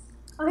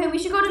 Okay, we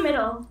should go to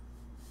middle.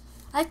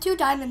 I have 2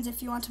 diamonds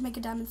if you want to make a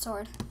diamond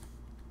sword.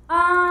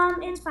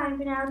 It's fine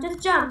for now.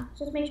 Just jump.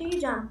 Just make sure you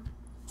jump.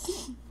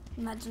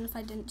 Imagine if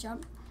I didn't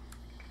jump.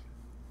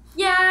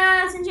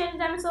 Yes, enchanted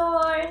diamond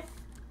sword.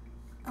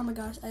 Oh my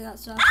gosh, I got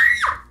stuff.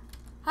 Ah!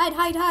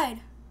 Hide. Ah!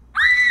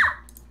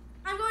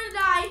 I'm going to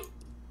die.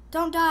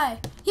 Don't die.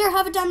 Here,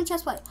 have a diamond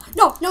chest plate.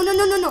 No.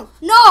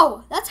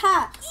 No, that's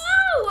hacks.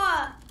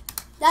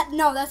 No.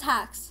 No, that's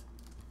hacks.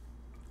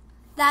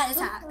 That is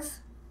hacks.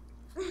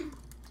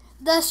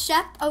 The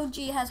Shep OG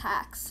has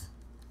hacks.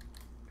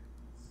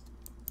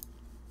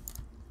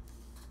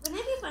 Wouldn't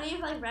it be funny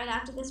if, like, right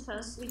after this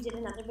post, we did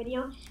another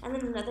video, and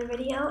then another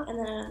video, and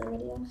then another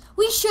video?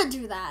 We should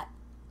do that.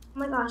 Oh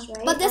my gosh,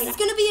 right? But this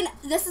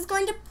is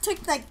going to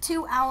take like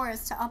 2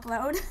 hours to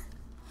upload.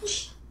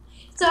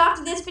 So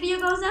after this video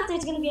goes up,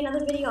 there's going to be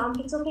another video on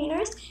pixel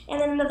painters, and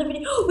then another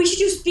video. Oh, we should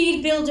do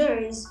speed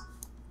builders.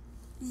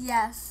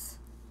 Yes.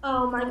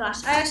 Oh my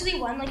gosh, I actually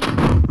won like.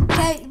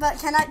 Okay, but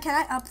can I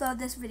upload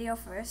this video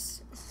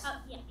first?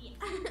 Oh yeah.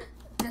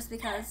 Just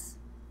because.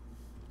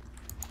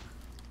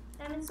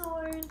 Diamond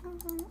sword.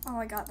 Oh,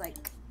 I got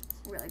like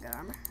really good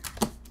armor.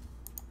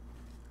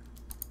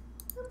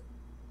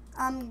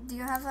 Do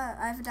you have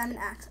I have a diamond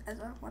axe as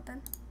a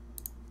weapon.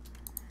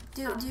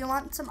 Do you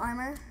want some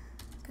armor?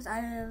 Because I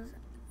have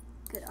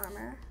good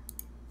armor.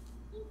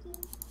 Thank you.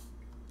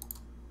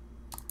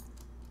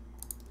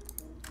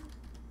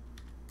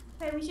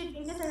 Okay, we should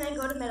drink this and then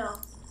go to middle.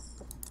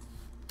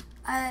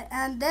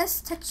 And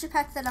this texture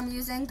pack that I'm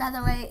using, by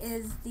the way,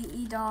 is the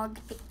eDog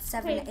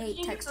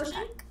 878 texture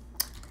pack.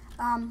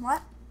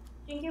 What?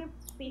 Drink your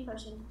speed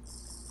potion.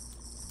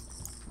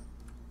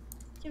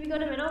 Should we go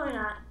to middle or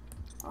not?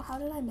 Oh, how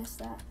did I miss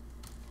that?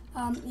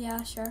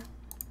 Yeah, sure.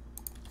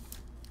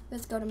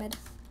 Let's go to mid.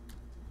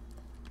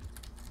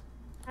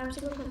 I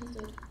should go kill this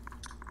dude.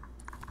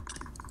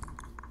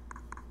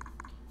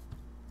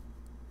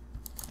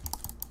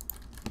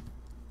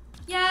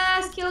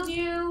 Yes, killed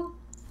you.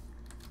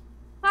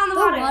 Found the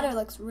water. The water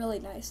looks really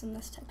nice in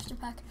this texture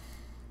pack.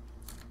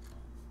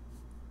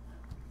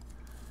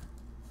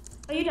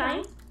 Are you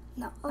dying?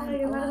 No, Oh, I'm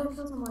you're about to alive.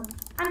 kill someone.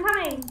 I'm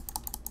coming.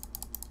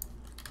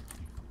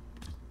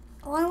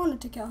 Oh, I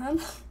wanted to kill him.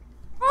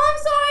 Oh, I'm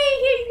sorry.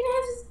 Here, you can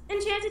have this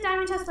enchanted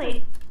diamond chest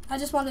plate. I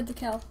just wanted to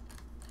kill.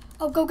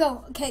 Oh,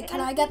 go. Okay,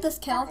 can I get this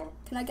kill?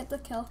 Can I get the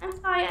kill? I'm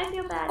sorry, I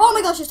feel bad. Oh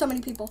my gosh, there's so many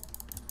people.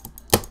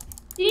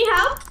 Do you need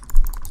help?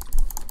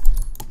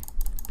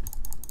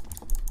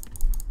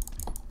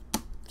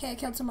 Okay, I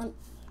killed someone.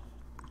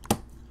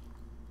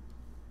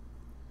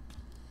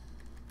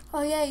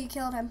 Oh yeah, you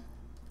killed him.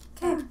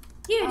 Okay.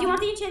 Here, do you want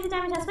the enchanted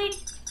diamond chest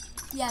plate?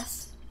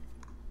 Yes.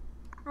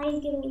 I'm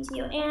giving it to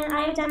you. And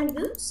I have diamond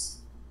boots.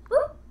 Woo.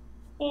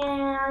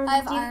 And I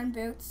have iron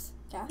boots.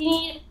 Yeah. Do you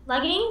need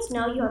leggings?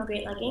 No, you have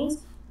great leggings.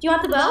 Do you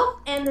want the bow?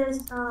 And there's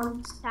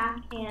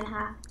stack and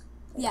half.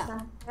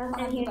 Yeah. And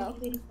the here bow.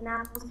 you can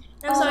apples.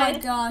 Oh my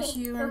gosh,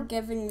 you are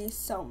giving me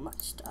so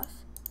much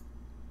stuff.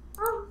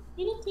 Oh,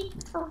 you didn't take.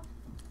 Oh,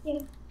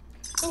 here.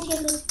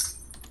 Enchanted.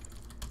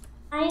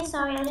 I am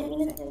sorry, I didn't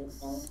mean to do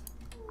that.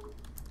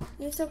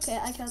 It's okay,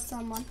 I killed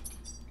someone.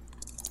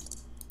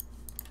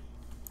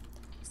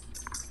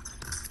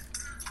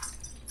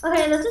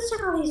 Okay, let's just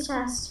check all these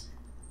chests.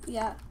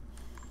 Yeah.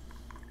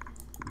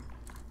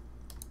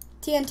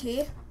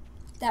 TNT.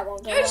 That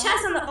won't go There are well.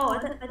 chests on the. Oh, I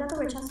thought there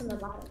were chests on the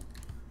bottom.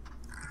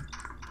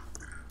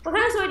 What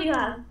kind of sword do you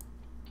have?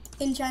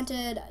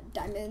 Enchanted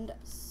diamond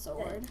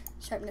sword.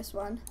 Sharpness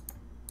 1.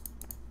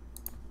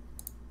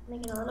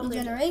 Making a little bit.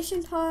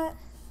 Regeneration pot.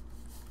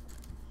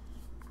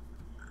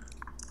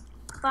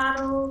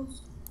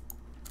 Bottles.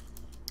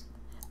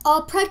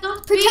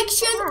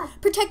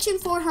 Protection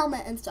 4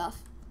 helmet and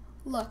stuff.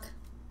 Look.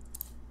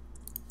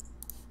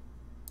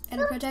 And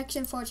a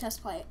protection 4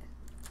 chest plate.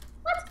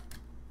 What?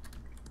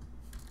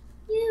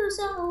 You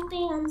so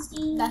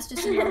fancy. That's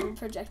just a normal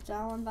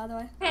projectile one, by the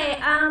way. Okay,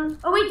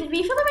 oh wait, did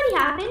refill already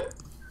happen?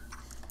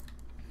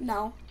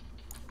 No.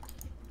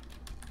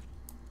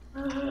 I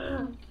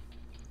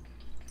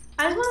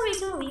just want to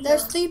refill refill.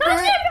 There's 3 No,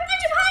 it's here,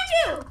 behind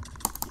you!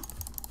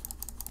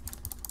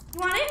 You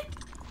want it?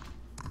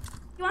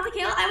 You want the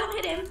kill? I won't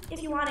hit him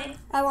if you want it.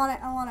 I want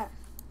it.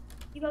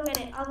 You go get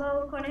it. I'll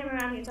go corner him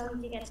around here so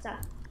he can get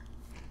stuck.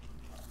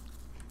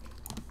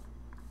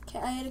 Okay,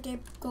 I ate a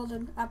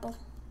golden apple.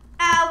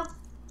 Ow!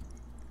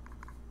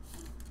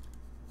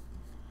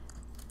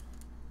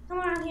 Come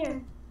around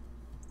here.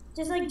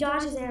 Just like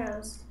Josh's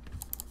arrows.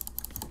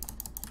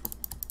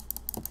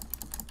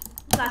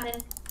 You got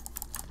it.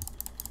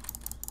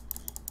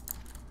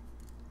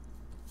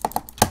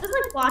 Just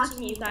like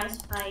watching you guys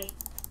fight.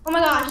 Oh my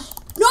gosh.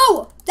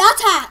 No!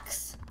 That's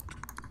hacks!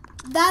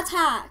 That's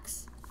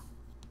hacks.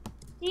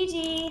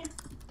 GG.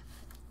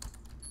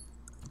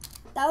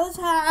 That was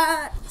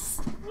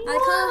hacks. I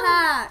call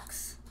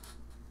hacks.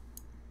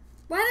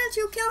 Why didn't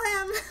you kill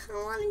him?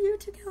 I wanted you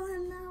to kill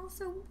him now,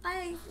 so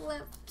I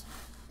left.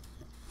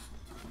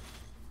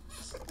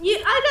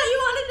 I thought you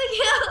wanted the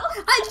kill.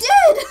 I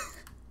did!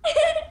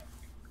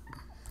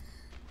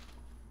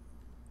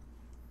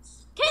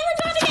 Kaitlyn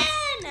joined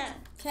again!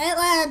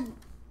 Kaitlyn!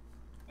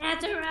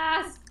 Answer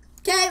us.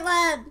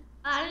 Kaitlyn!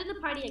 Added to the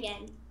party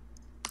again.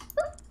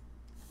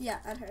 Yeah,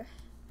 add her.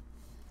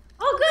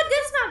 Oh, good.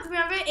 This map.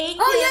 Remember 8?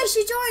 Oh yeah,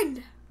 she joined.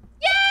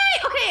 Yay!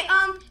 Okay.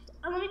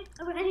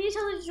 I need to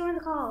tell her to join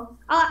the call.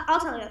 I'll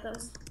tell her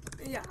those.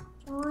 Yeah.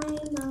 Join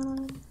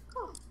the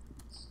call.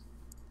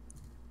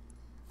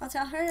 I'll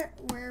tell her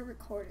we're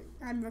recording.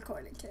 I'm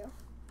recording too.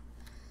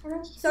 And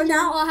then So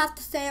now I'll have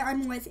to say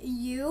I'm with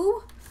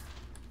you,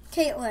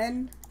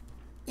 Kaitlyn,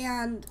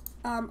 and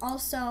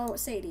also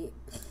Sadie.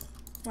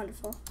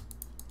 Wonderful.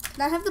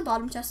 Can I have the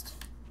bottom chest?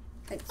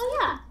 Thanks. Oh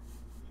yeah.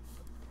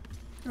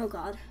 Oh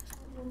God.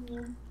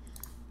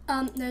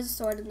 There's a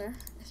sword in there.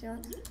 If you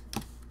want.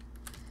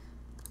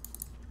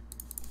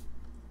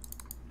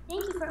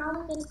 Thank you for all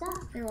the good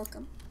stuff. You're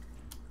welcome.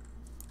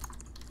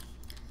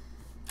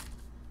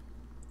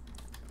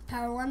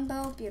 Power 1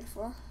 bow,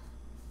 beautiful.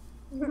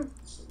 Oh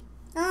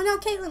no,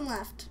 Kaitlyn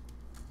left.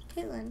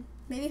 Kaitlyn,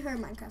 maybe her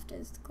Minecraft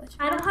is glitchy.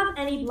 I don't have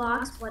any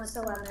blocks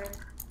whatsoever.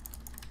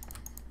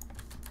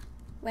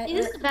 Wait, See,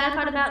 this is the bad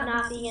part about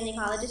not being in a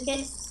college. Just get.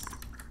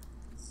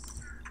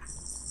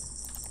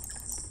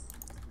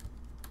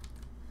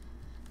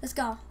 let's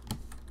go.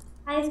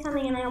 I was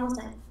coming and I almost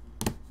died.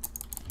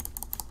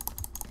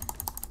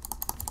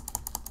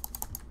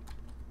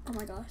 Oh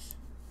my gosh.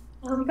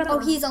 Oh,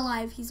 He's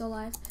alive. He's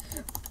alive.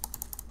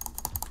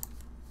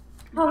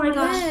 Oh my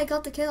gosh. Yeah, I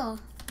got the kill.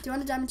 Do you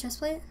want a diamond chest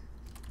plate?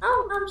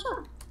 Oh,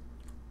 sure.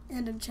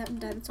 And a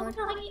diamond sword.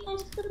 Oh,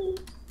 nice to meet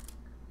you.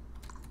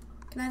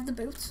 Can I have the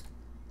boots?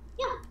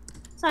 Yeah.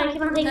 Sorry,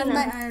 keep on I taking have them.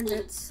 my iron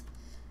boots.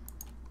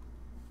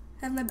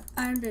 Have my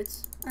iron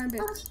boots. Iron Oh,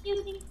 boots.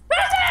 excuse me.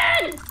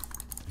 Preston!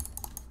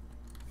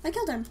 I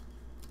killed him.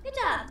 Good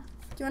job.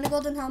 Do you want a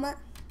golden helmet?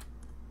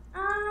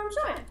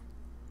 Sure.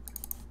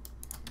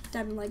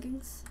 Diamond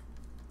leggings.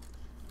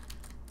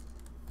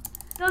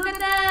 Go get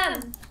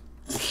them.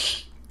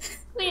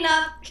 Clean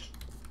up.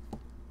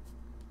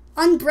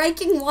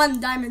 Unbreaking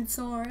 1 diamond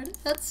sword.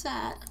 That's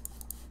sad.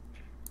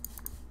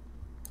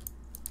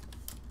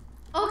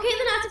 Okay,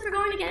 then that's if we're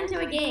going to get into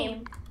a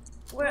game.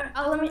 Where,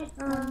 let me,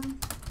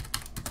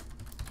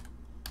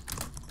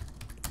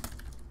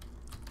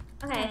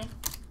 okay.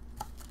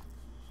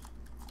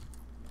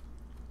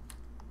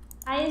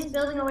 I is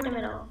building over the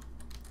middle.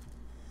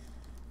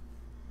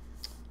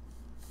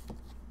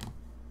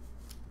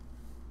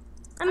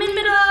 I'm in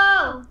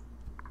middle!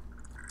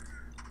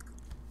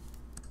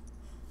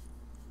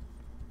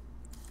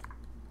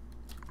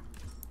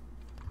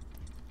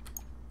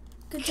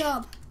 Good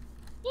job.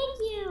 Thank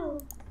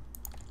you.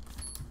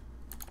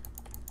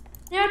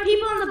 There are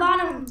people on the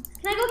bottom.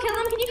 Can I go kill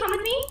them? Can you come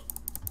with me?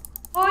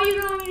 Or are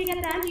you going to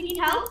get them? Do you need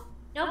help?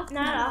 Nope,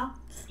 not at all.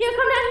 Here,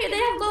 come down here.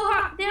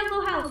 They have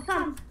low health.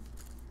 Come.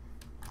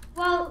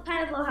 Well,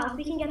 kind of low health.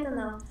 We can get them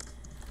though.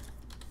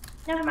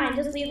 Never mind.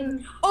 Just leave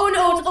them. Oh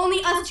no, it's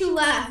only us 2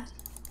 left.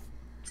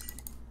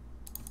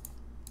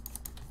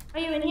 Are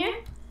you in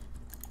here?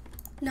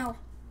 No.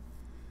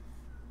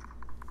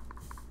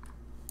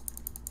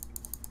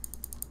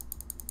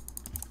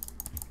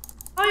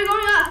 Oh, you're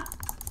going up.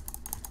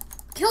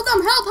 Kill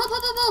them! Help! Help!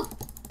 Help! Help! Help!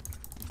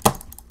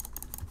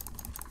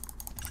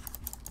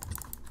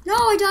 No,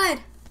 I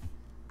died.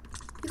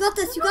 You got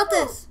this. You got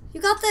this.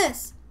 You got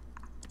this.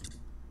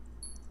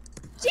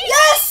 Jeez.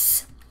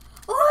 Yes!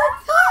 Oh my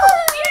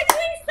god! You're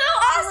doing so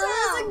awesome.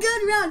 That was a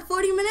good round.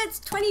 40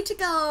 minutes, 20 to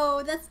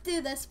go. Let's do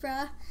this,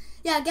 bruh.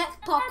 Yeah, get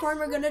popcorn.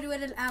 We're gonna do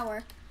it in an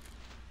hour.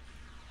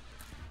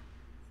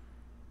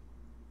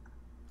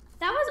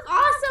 That was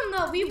awesome,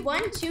 though. We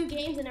won 2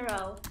 games in a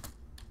row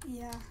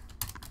Yeah.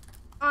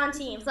 on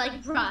teams.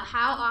 Like, bruh,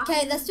 how awesome.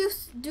 Okay, let's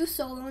do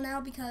solo now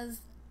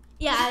because.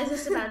 Yeah, it's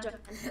just about joining.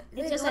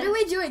 It's just what like are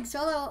we doing?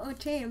 Solo or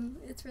team?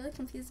 It's really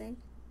confusing.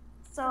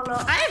 solo.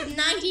 I have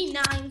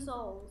 99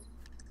 souls.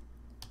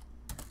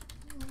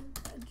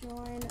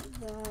 Join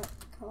the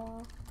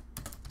call,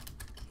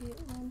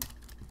 Kaitlyn.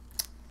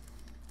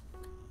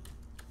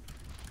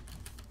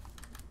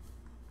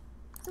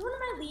 It's one of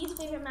my least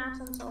favorite maps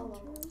on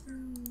solo.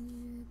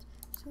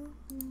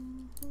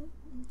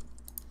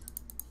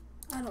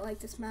 I don't like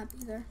this map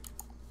either.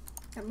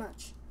 That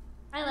much.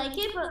 I like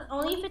it, but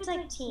only if it's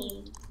like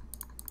teamed.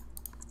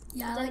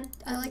 Yeah,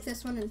 I like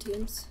this one in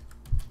teams.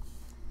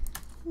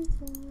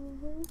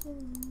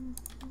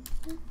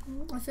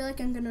 I feel like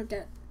I'm gonna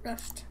get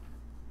rushed.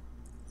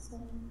 So,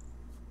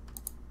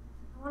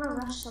 I want to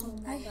rush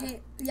someone. I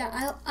hate.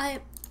 Yeah,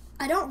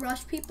 I don't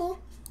rush people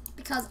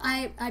because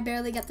I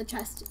barely get the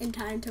chest in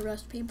time to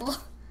rush people.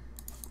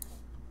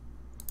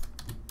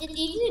 It's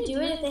easy to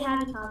do it if they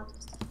have a top.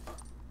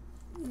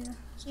 Yeah.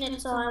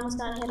 Schnitzel, I almost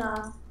got hit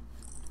off.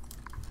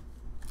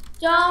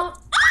 Don't.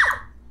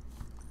 Ah!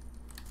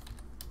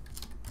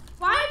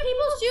 Why are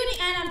people shooting?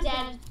 And I'm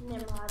dead.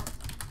 Nimrod.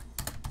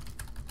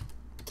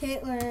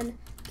 Kaitlyn,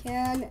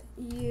 can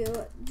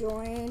you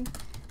join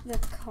the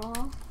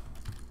call?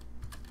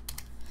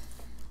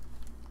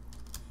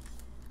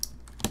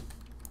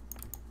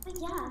 But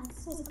yeah,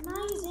 this is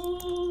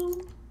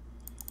amazing.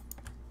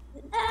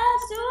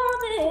 Let's do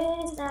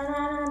this. Na, na,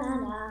 na, na,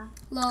 na.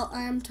 Lol,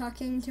 I'm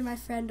talking to my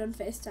friend on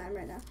FaceTime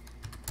right now.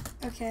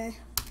 Okay.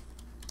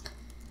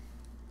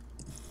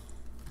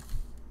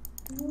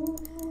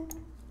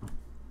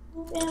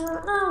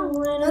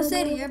 Oh,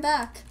 Sadie, you're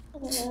back.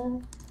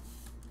 I'm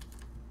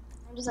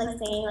just like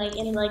singing like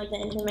in like the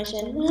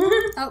intermission.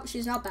 Oh,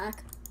 she's not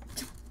back.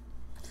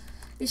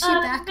 Is she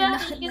back or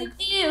not? Like,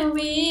 Here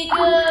we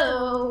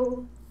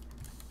go.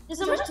 Did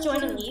someone just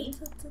join and leave?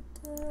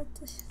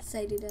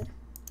 Sadie did.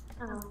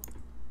 Oh.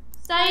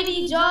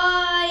 Sadie,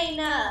 join!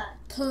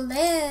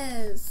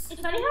 Please.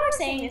 It's funny how we're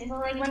saying this, but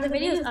like when the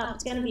video's up,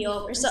 it's gonna be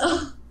over,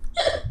 so.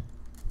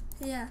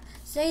 Yeah.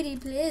 Sadie,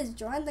 please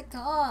join the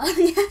call.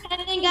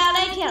 Kaitlyn got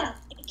a kill.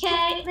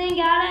 Kaitlyn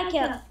got a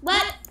kill.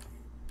 What?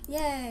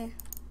 Yay.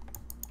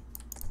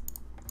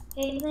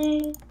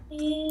 Kaitlyn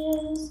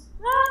is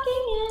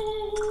rocking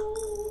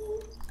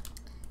it.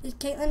 Is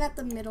Kaitlyn at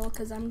the middle?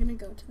 Because I'm going to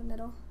go to the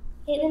middle.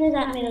 Kaitlyn is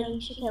at middle.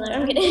 You should kill her.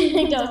 I'm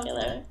gonna go kill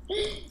her.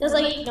 Just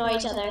like ignore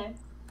each other.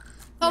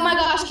 Oh my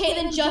gosh,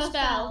 Kaitlyn just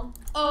fell.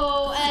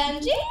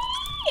 OMG!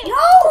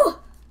 No!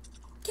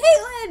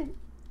 Kaitlyn!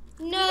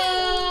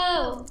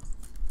 No!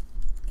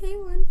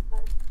 Kaitlyn.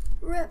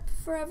 Rip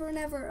forever and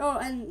ever. Oh,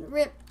 and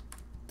rip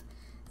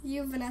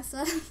you,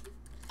 Vanessa.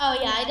 Oh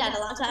yeah, I died a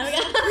long time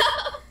ago.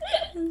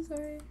 I'm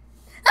sorry.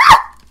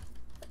 Ah!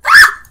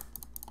 Ah!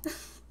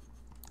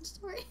 I'm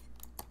sorry.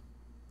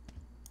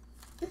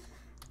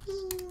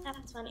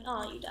 That's funny.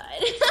 Oh, you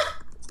died.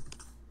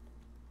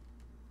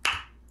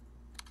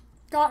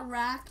 Got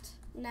racked.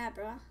 Nah,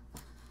 bruh.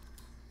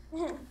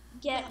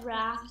 Get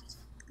racked.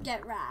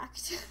 Get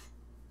racked.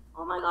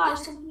 Oh my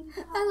gosh. Some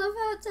people I love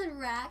how it said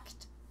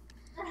racked.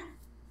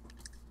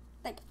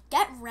 Like,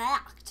 get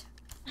racked.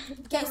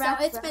 Okay, so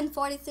it's been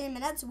 43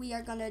 minutes. We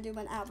are gonna do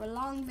an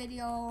hour-long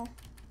video.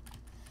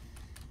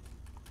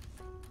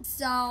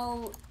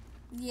 So,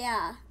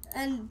 yeah.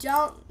 And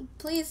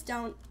please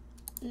don't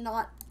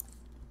not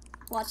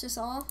watch this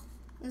all.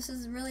 This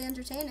is really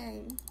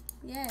entertaining.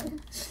 Yay.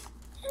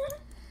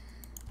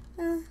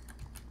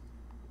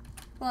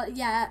 Well,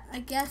 yeah, I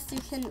guess you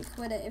can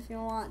quit it if you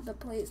want, but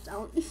please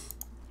don't.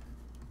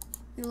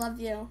 We love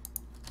you.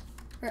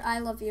 Or I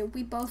love you.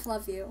 We both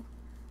love you.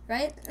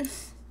 Right?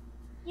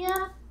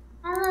 Yeah.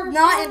 I love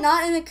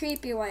Not in a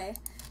creepy way.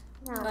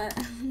 No. But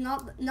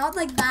not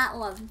like that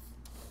love.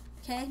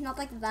 Okay? Not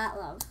like that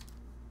love.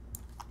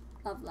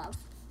 Love.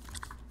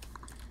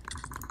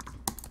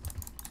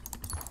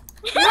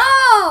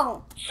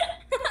 No!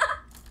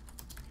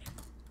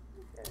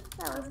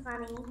 That was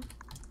funny.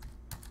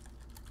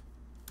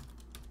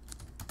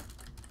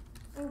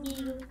 Thank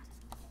you.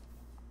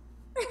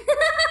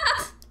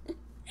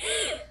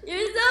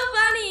 You're so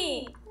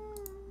funny.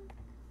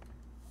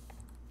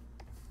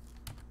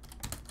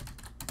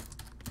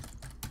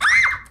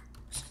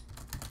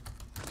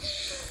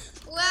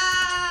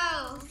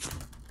 Wow.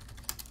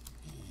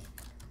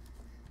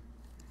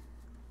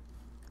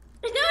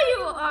 No, you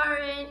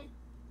aren't.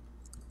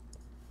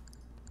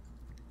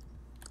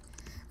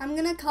 I'm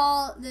gonna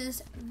call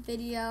this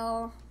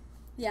video,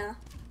 yeah,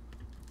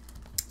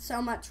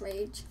 so much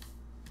rage.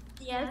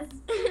 Yes.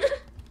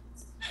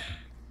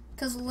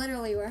 Because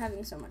literally we're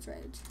having so much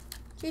rage.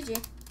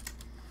 GG.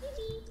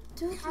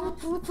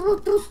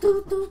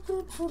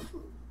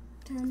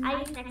 I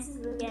use Nexus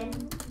again.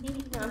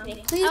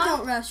 Please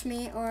don't rush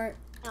me or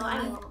No,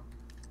 I won't.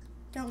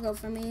 don't go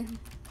for me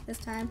this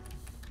time.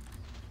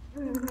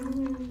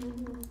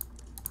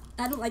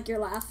 I don't like your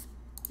laugh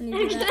when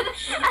you do that.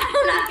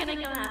 I'm not gonna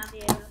go after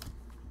you.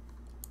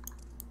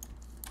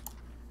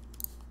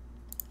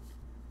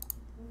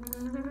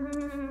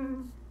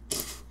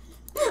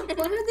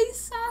 What are these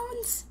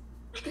sounds?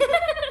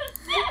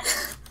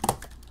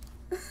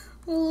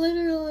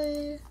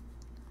 Literally.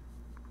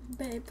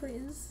 Babe,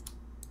 please.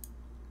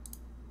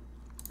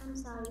 I'm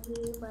sorry,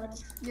 dude,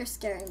 but You're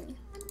scaring me.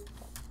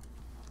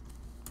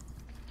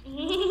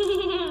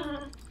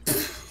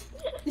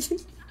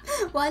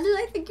 Why did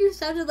I think you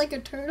sounded like a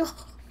turtle?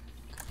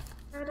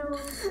 Turtle.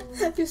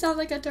 You sound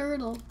like a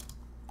turtle.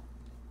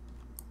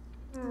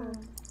 Oh,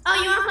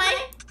 you wanna play?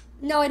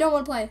 No, I don't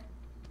want to play.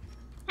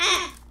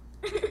 Ha!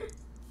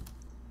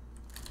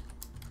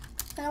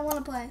 I don't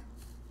want to play.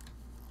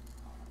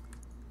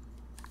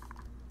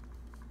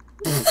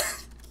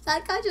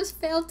 That guy just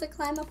failed to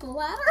climb up a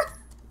ladder.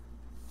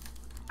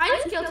 I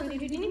just killed him,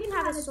 dude. You didn't even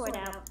have his sword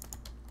out.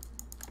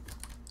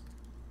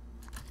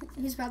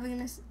 He's probably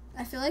gonna.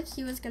 I feel like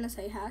he was gonna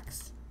say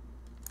hacks.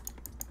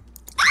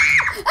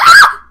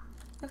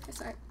 Okay,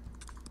 sorry.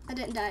 I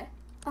didn't die.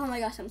 Oh my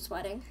gosh, I'm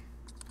sweating.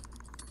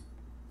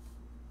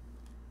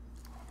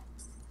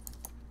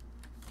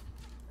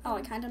 Oh,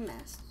 I kind of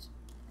missed.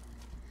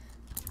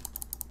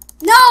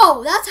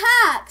 No, that's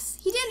hacks.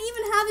 He didn't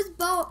even have his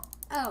bow.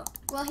 Oh,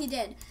 well, he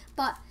did,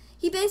 but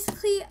he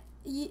basically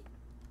he.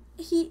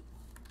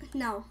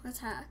 No, that's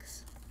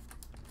hacks.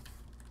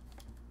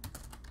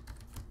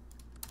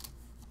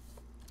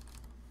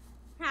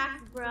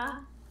 Hacks,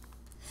 bruh.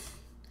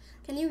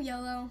 Can you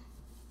YOLO?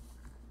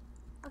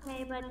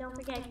 Okay, but don't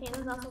forget,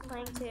 Kaitlyn's also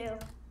playing too.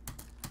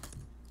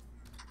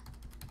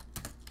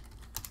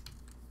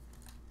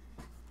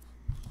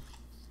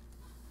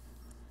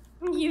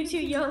 You two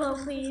YOLO,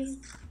 please.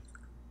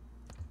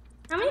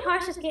 How many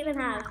hearts does Kaitlyn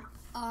have?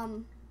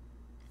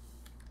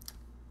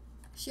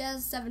 She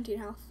has 17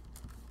 health.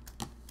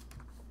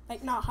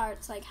 Like, not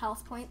hearts, like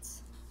health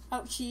points.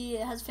 Oh, she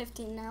has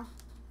 15 now.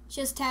 She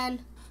has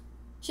 10.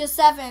 She has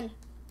 7.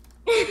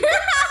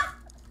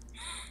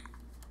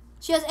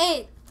 She has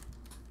 8.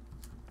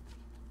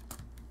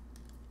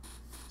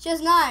 She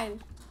has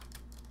 9.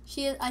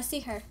 I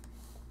see her.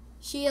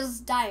 She is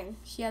dying.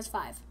 She has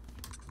 5.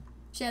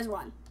 She has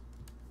 1.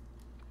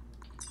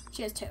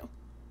 She has 2.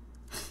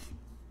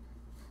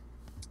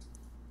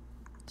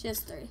 She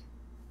has 3.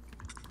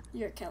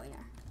 You're killing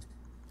her.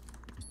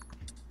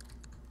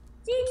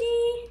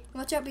 GG.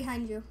 Watch out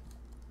behind you.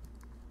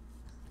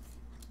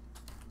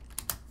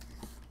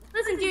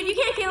 Listen, dude, you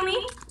can't kill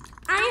me.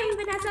 I am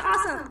Vanessa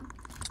Awesome.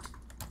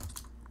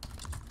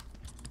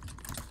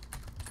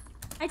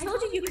 I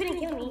told you you couldn't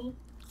kill me.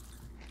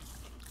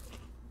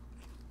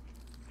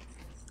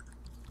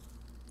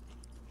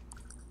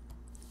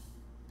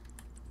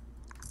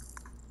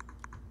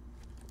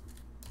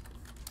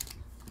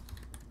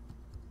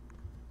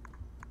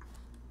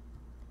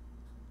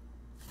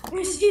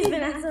 She's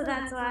Vanessa,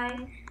 that's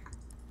why.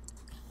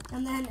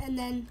 And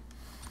then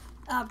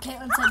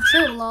Kaitlyn said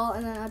true, lol,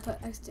 and then I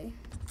put XD.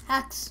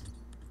 Hacks.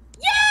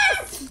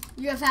 Yes!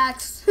 You have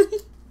hacks.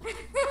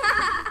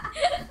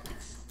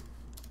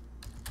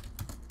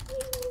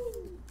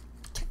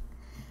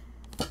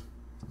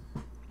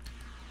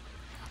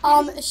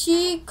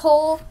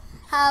 Cole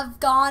have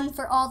gone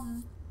for all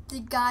the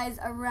guys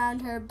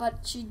around her,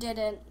 but she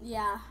didn't.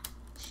 Yeah.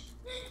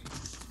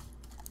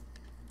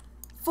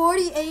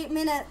 48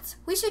 minutes.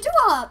 We should do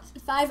a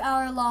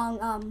 5-hour-long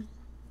Skywars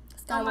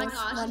Oh my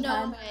gosh, one no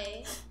time.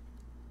 way.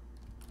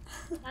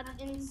 That's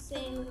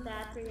insane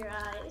bad for your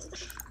eyes.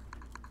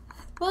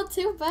 Well,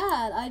 too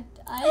bad.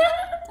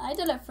 I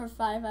did it for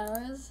 5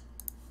 hours.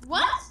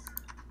 What?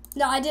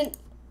 No, I didn't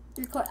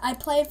record. I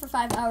played for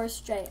 5 hours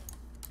straight.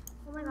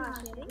 Oh my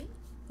gosh, really?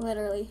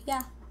 Literally,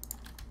 yeah.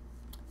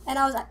 And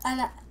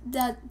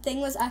the thing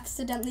was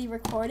accidentally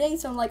recording,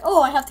 so I'm like,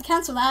 oh, I have to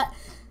cancel that.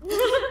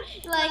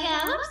 Like,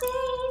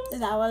 whoopsies.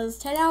 That was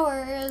 10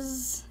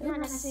 hours. You're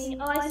not next to me.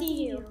 Oh, I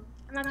see you.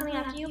 I'm not coming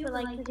after you, but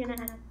like, because you're not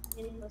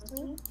getting close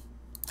to me.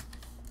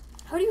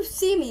 How do you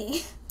see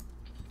me?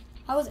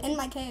 I was in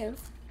my cave.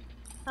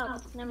 Oh,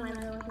 never mind.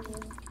 I don't want to you.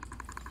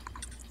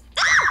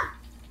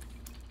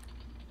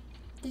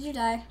 Did you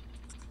die?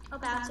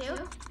 About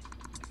to.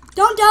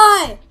 Don't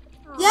die!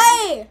 Aw.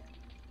 Yay!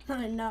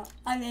 Oh, no.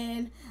 I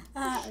mean,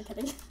 I'm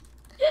kidding.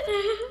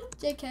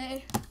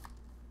 JK.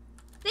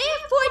 They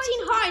have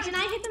 14 hearts, and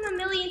I hit them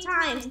 1,000,000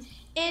 times.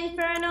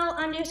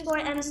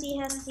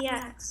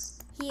 Infernal_MC_STX.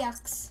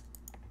 Hex.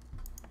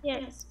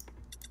 Yes.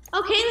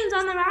 Oh, Kaitlyn's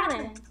on the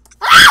island.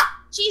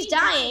 She's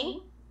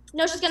dying.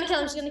 No, she's gonna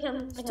kill him. She's gonna kill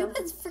him. I kill him.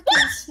 Stupid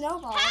freaking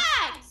snowball.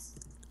 Hacks!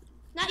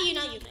 Not you,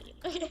 not you,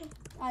 not you.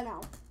 I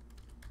know.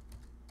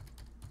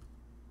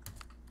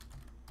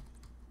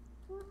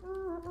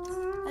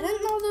 I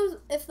didn't know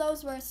if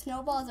those were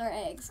snowballs or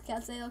eggs,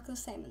 because they look the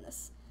same in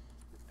this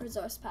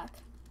resource pack.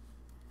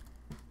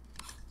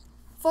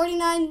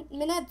 49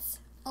 minutes,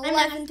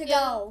 11 to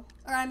go.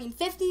 Or I mean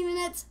 50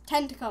 minutes,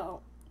 10 to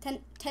go. 10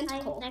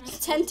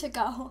 to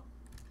go.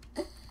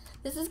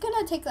 This is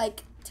gonna take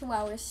like 2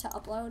 hours to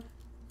upload.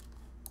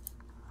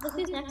 Look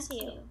who's next to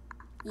you.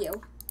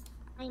 You.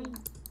 I know.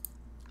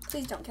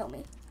 Please don't kill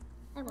me.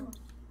 I won't.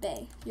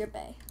 Bae. You're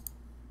Bae.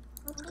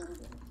 I'll tell you.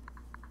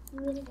 You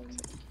really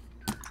won't.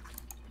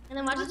 And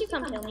then why did you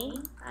come kill me?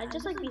 I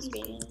just like be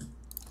screaming.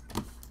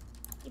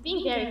 You're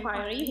being very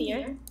quiet. Are you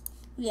here?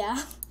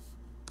 Yeah.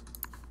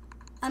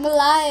 I'm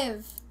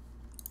alive.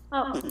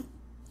 Oh.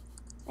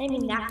 I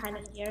mean that kind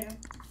of here.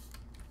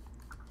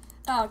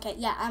 Oh, okay.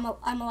 Yeah,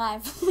 I'm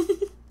alive.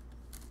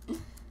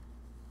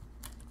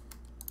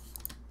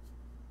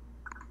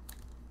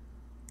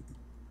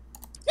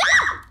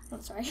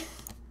 I'm sorry.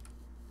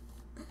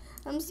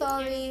 I'm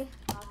sorry.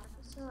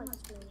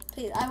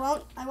 Please,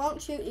 I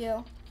won't shoot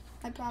you.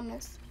 I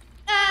promise.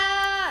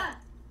 Ah!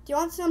 Do you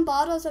want some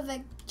bottles of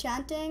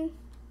enchanting?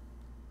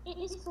 It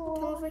is cool.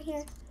 Come over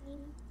here.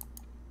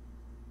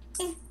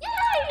 Yay!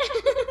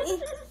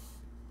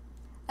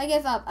 I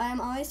give up. I am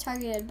always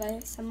targeted by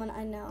someone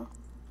I know.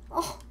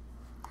 Oh.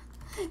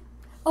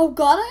 Oh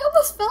God! I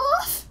almost fell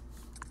off.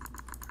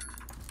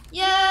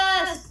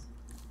 Yes!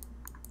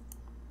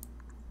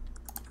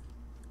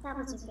 That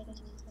was a big deal.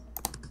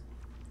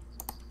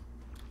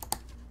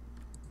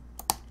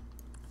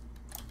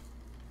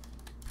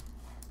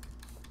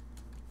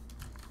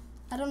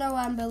 I don't know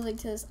why I'm building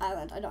to this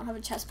island. I don't have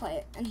a chest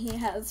plate, and he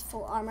has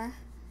full armor,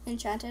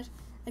 enchanted,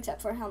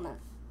 except for a helmet.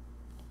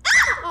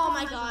 Oh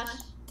my gosh.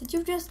 Did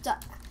you just die?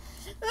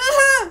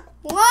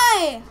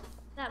 Why?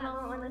 That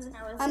moment when this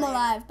guy was I'm there,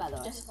 alive, by the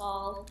way. just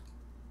fall.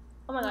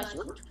 Oh my gosh,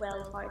 you have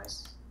 12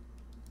 hearts.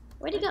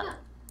 Where'd he go?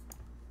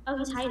 Oh,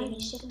 he's hiding.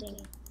 He's shifting.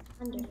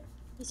 Under.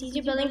 He sees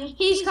you building.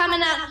 He's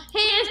coming out. He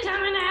is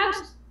coming out.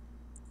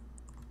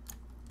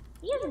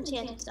 He has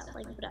enchanted stuff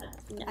like that.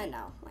 No. I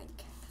know.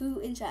 Like, who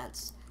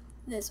enchants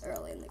this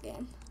early in the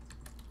game?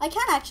 I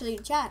can actually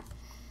enchant,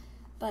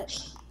 but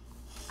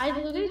I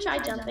literally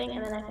tried jumping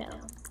and then I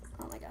failed.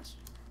 oh my gosh.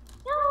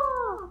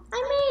 No!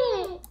 I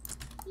made it!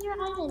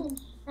 Your island.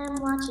 I'm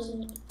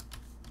watching you.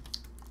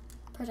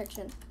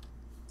 Protection.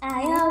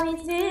 I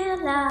always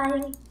feel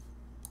like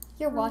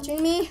You're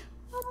watching me?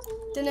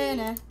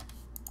 Banana.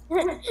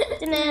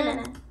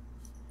 Banana.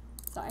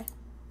 Sorry.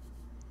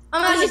 Oh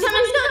my gosh, he's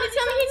coming, he's coming, he's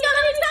coming, he's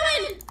coming, he's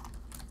coming!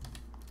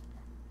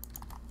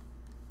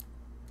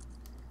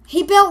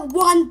 He built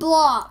one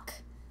block.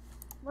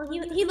 Well,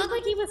 he looked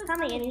like he was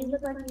coming and he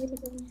looked like he was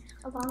taking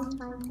a long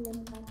time to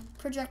get back.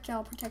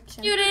 Projectile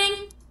protection.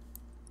 Shooting!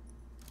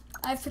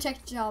 I have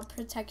projectile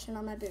protection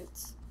on my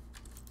boots.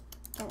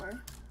 Don't worry.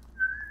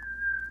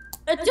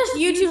 It's just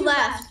you two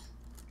left.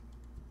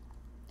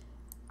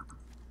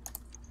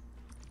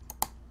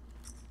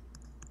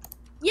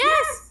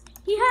 Yes!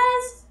 He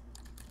has...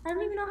 I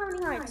don't even know how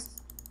many hearts.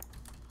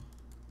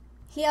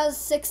 He has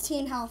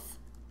 16 health.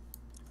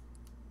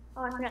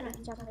 Oh, I forgot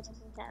to jump into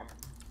the tab.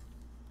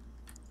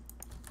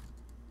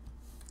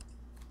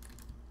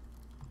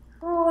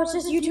 Oh, it's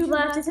just you two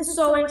left. This is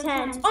so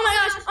intense. Oh my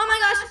gosh! Oh my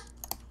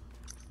gosh!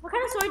 What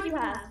kind of sword do you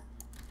have?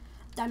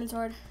 Diamond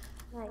sword.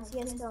 Nice, he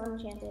is still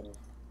enchanted.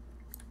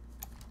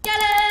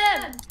 Get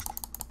him!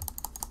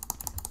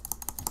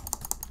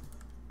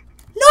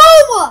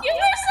 No! You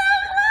were so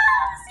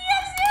close!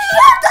 Yes,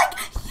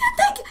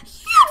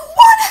 He had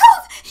one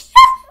health! He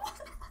had one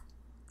health!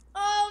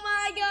 Oh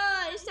my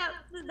gosh!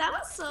 That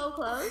was so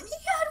close.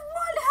 He had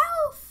one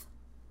health!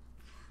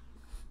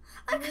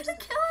 I could have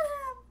killed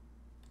him!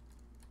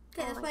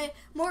 Okay, let's play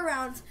more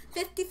rounds.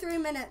 53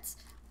 minutes.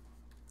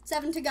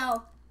 7 to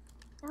go.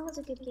 That was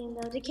a good game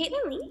though. Did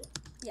Kaitlyn leave?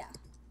 Yeah.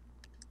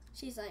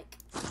 She's like,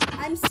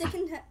 I'm sick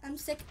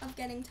of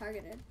getting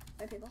targeted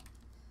by people.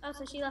 Oh,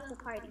 so she left the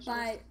party.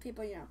 By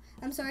people you know.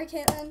 I'm sorry,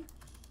 Kaitlyn.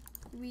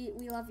 We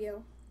love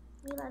you.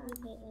 We love you,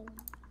 Kaitlyn.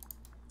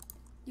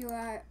 You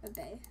are a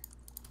bae.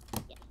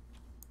 Yeah.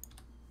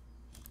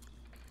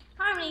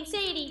 Harmony,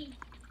 Sadie.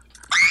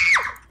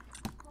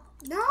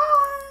 No,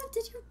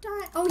 did you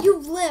die? Oh, you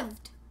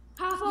lived.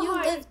 Half a You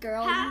heart. lived,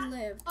 girl. Half You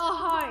lived. a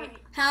heart.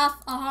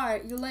 Half a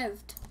heart. You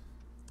lived.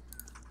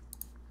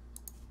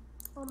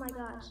 Oh my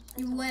gosh.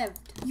 You lived.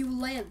 You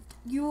lived.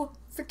 You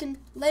freaking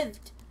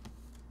lived.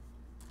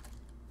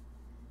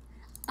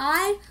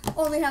 I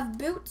only have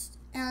boots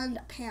and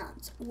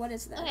pants. What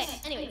is this? Okay,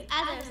 anyways, as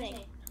I was saying,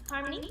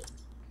 Harmony,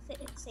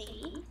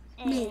 Sadie,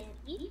 and Me.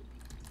 Eve,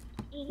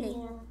 Me.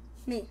 and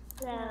Me.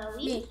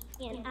 Chloe, Me.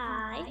 and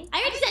I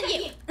already said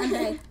you! And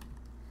bae.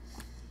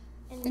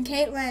 And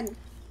Kaitlyn.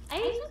 I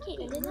already said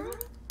Kaitlyn, didn't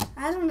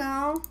I? I don't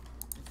know.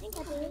 I think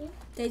I did.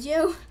 Did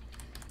you?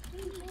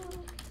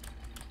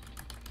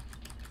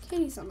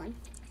 Katie something.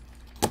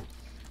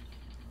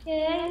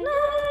 Kaitlyn,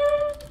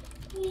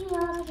 we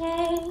love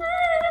Kaitlyn.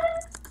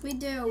 We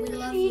do. We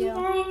love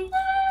you.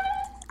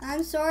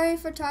 I'm sorry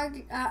for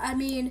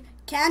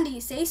Candy,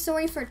 say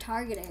sorry for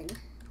targeting.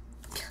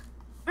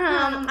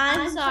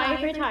 I'm sorry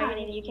for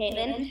targeting you,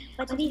 Kaitlyn.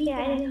 But to be fair,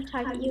 I didn't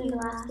target you in the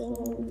last game,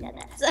 and you know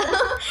that. So.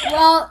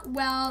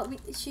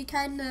 She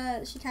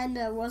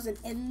kinda wasn't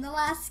in the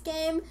last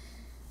game.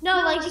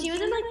 No, like she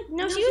was in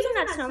she was in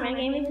that snowman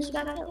game, and then she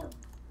got killed.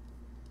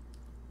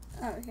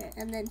 Oh, okay,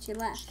 and then she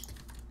left.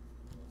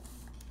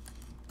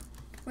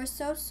 We're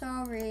so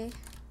sorry.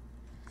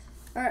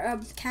 Or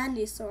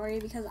Candy's sorry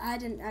because I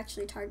didn't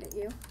actually target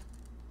you.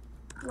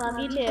 Love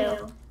you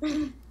too.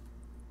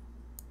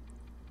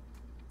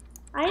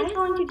 I am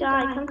going to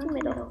die. Come to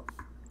middle.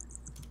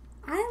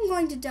 I am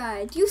going to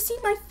die. Do you see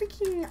my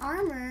freaking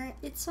armor?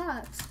 It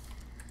sucks.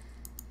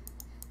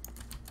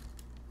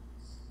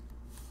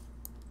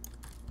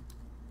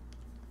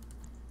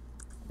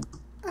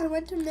 I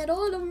went to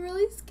middle and I'm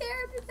really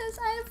scared because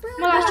I have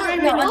really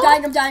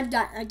I'm dying.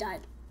 I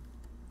died.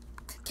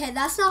 Okay,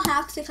 that's not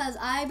hacks because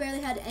I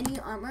barely had any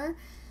armor.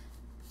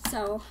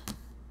 So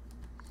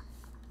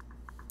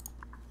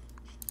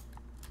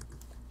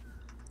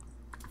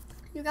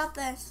you got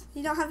this.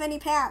 You don't have any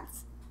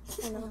pants.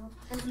 I know.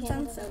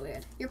 Sounds so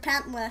weird. You're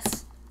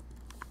pantless.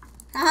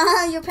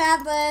 Haha, you're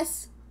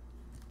pantless.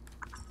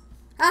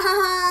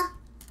 Haha.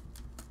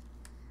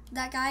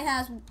 That guy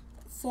has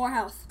 4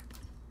 health.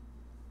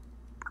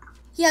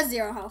 He has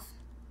 0 health.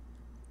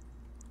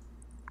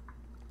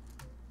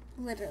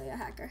 Literally a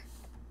hacker.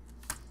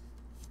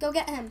 Go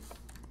get him.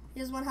 He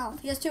has 1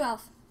 health. He has 2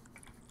 health.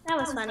 That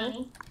was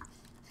funny.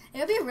 It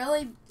would be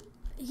really.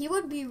 He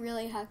would be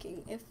really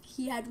hacking if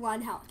he had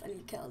 1 health and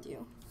he killed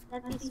you.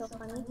 That'd be so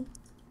funny.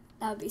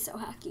 That would be so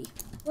hacky.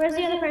 Where's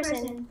the other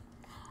person?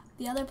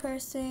 The other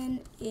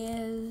person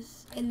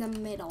is in the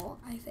middle,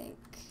 I think.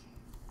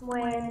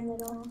 Where in the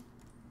middle?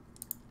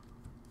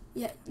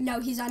 Yeah, no,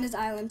 he's on his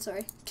island,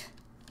 sorry.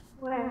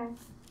 Where?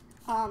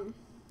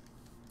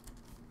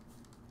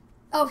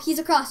 Oh, he's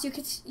across. You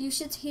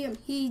should see him.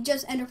 He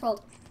just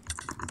enderpearled.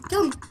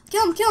 Kill him!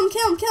 Kill him! Kill him!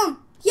 Kill him! Kill him!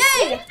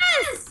 Yay!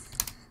 Yes!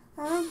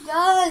 Oh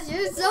gosh,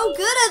 you're so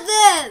good at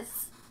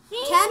this.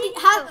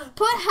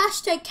 Put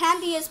hashtag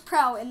Candy is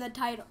pro in the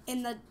title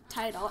in the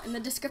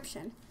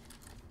description.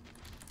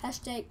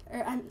 Hashtag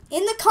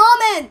in the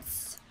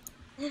comments.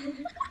 You're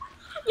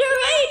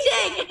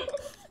raging.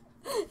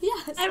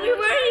 Yes. And we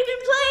weren't even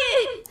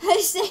playing.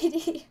 Hi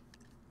Sadie.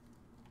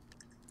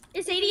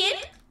 Is Sadie in?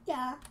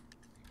 Yeah.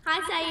 Hi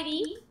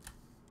Sadie.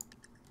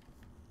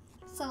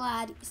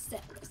 Saladi.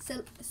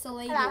 Hello.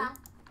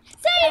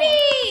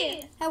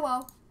 Sadie!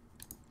 Hello.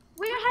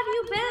 Where have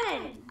you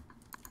been?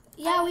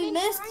 Yeah, we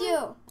missed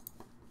you.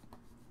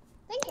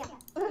 Thank you.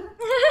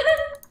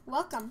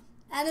 Welcome.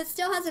 And it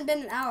still hasn't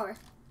been an hour.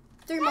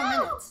 3 more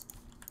minutes.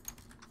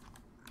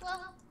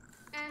 Well,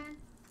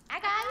 hi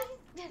guys.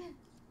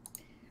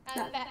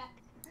 I'm back.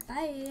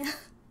 Bye.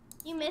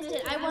 You missed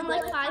it. I won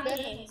like 5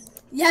 games.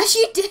 Yeah,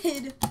 she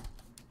did.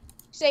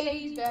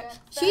 Sadie's back.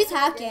 She's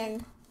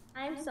hacking.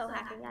 I'm so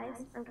hacking,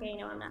 guys. Okay,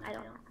 no, I'm not. I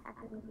don't hack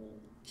in the game.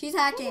 She's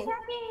hacking.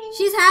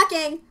 She's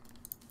hacking.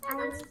 I'm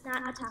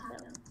not a taco.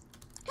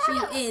 She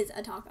is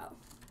a taco.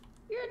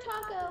 You're a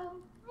taco.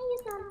 I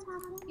is not a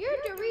taco. You're a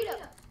Dorito.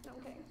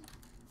 Okay.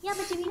 Yeah,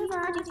 but Doritos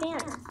are already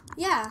fans.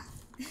 Yeah.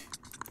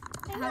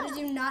 How did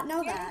you not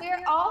know that?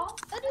 We're all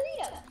a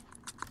Dorito.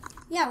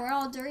 Yeah, we're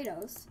all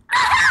Doritos.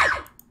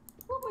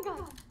 Oh my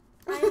god.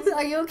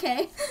 Are you okay? No,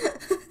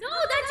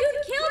 that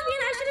dude killed me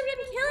and I should have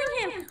been killing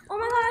him. Oh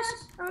my gosh.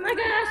 Oh my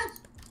gosh.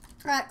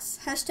 Hacks.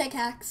 Hashtag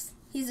hacks.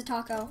 He's a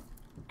taco.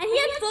 And he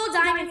had full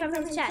diamond from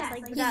his chest.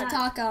 Like, He's a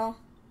taco.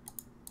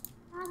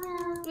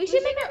 We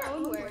should make our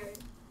own word.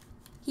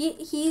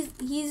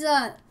 He's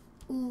a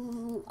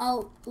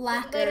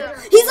lacquer.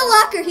 He's a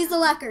lacquer. He's a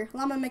lacquer.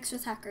 Llama mixed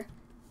with hacker.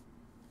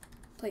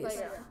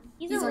 Please.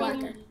 He's a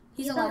lacquer.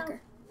 He's a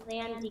lacquer.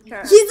 Landy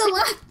Kerr. He's a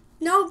lacquer.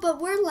 No,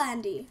 but we're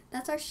Landy.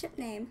 That's our ship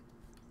name.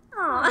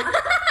 Aww.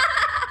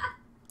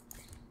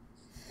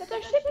 That's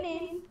our ship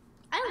name.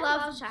 I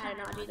love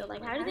Shadownaut though.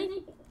 Like, how do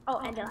they? Oh,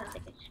 and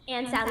Elastic.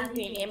 And Sally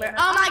Green Gamer.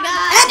 Oh my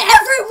god! And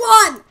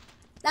everyone!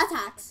 That's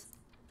hacks.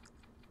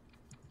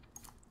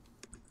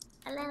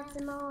 I love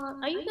them all.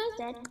 Are you guys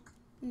dead?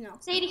 No.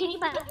 Sadie, can you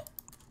play?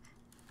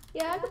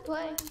 Yeah, I could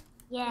play.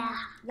 Yeah.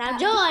 Now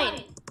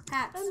join!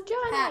 Hacks. I'm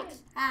joining.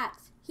 Hacks.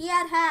 Hacks. He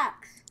had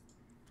hacks.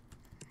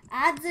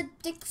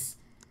 Addicts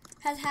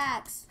has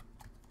hacks.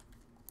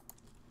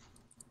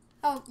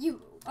 Oh, you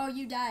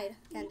died.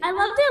 Candy. I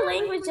love their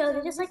language though.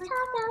 They're just like tap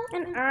out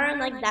and earn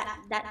like that.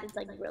 That is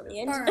like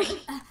brilliant. Earn.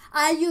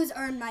 I use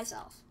earn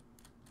myself.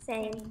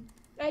 Same.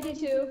 I do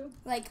too.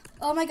 Like,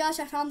 oh my gosh,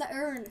 I found the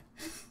urn.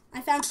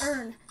 I found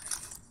earn.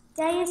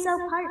 Day is so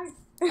part.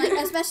 Like,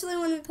 especially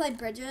when we play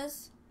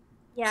bridges.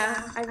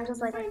 Yeah, I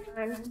just like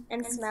earn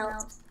and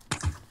smell.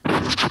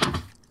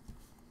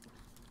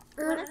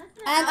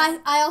 And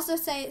I also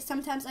say,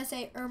 sometimes I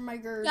say earn my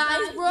gird.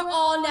 Guys, we're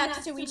all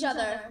next to each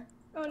other.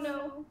 Oh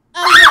no.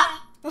 Oh yeah.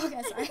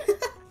 Okay, sorry.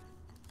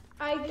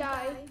 I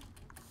died.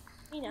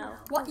 You know.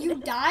 What, you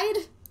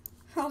died?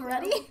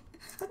 Already?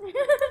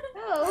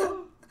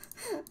 Oh.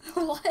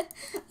 What?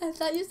 I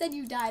thought you said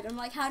you died. I'm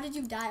like, how did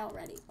you die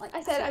already? Like,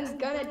 I said I'm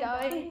gonna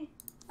die.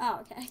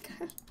 Oh, okay.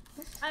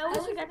 I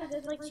always forget that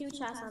there's like 2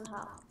 chests on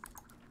top.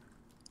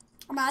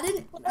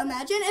 Imagine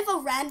if a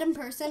random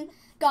person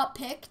got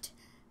picked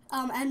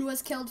and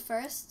was killed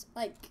first.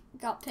 Like,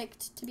 got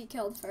picked to be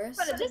killed first.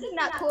 But this is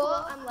not cool.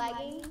 I'm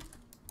lagging.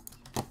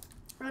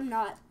 I'm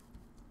not.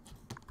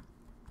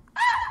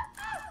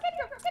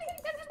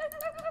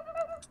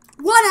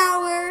 1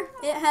 hour.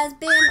 It has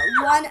been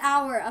 1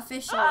 hour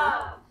officially.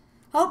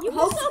 Hope You were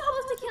so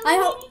close to killing I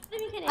me. hope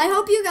I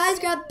hope you guys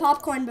grabbed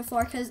popcorn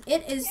before, because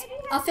it is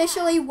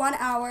officially 1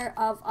 hour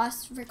of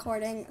us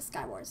recording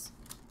Skywars.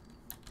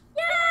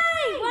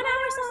 Yay! 1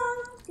 hour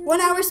song.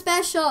 1 hour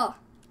special.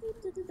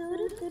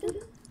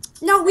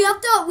 No, we have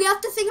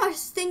to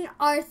sing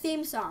our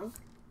theme song.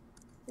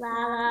 La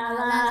La,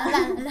 la la, la.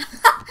 la, la.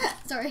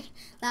 Sorry.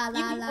 La la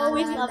You la.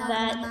 always la, love la,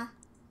 that. La,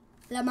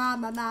 la ma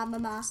ma ma ma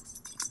ma.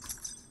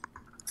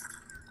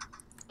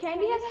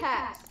 Candy has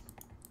hacks.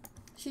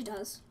 She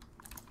does.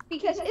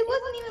 Because it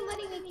wasn't even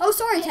letting me. Oh,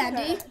 sorry, get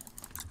Candy. her.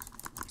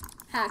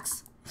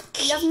 Hacks.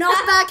 You have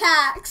knockback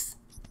hacks.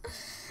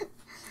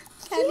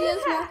 Candy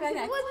has She has hacks. knockback It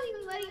hacks. wasn't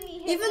even letting me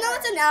hit Even though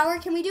it's an hour,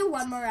 can we do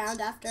one more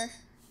round after?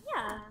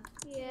 Yeah.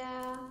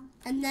 Yeah.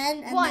 And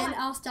then One.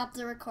 I'll stop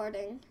the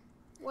recording.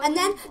 One And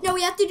then more. no,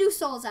 we have to do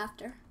souls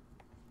after.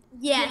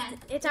 Yes,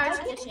 it's our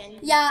tradition.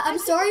 Yeah, I'm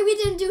sorry we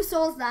didn't do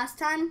souls last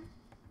time.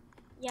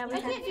 Yeah, we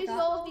I can't do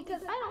souls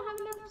because I don't have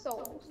enough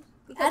souls.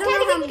 I don't know how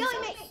Candy many keeps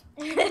souls.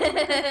 killing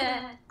me.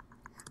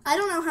 I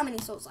don't know how many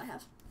souls I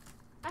have.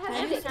 I I have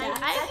have 6. I have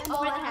That's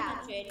all more I than have.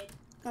 100.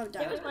 Oh,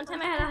 There was darn. one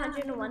time I had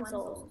 101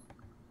 souls.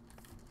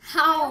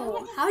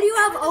 How? How do you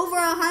have over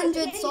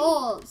 100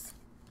 souls?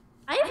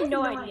 I have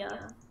no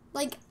idea.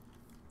 Like,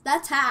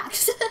 that's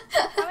hacks.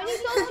 How many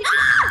souls do you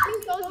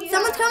have?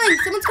 Someone's coming.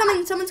 Someone's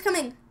coming. Someone's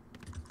coming.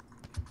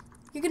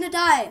 You're gonna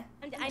die.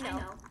 I know.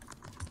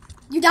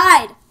 You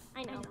died.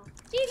 I know.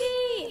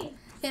 GG!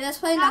 Okay, let's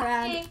play another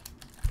round.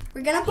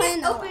 We're gonna play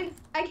another one.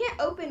 I can't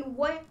open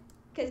one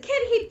because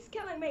Candy keeps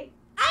killing me.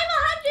 I have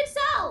 100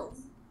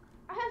 souls!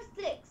 I have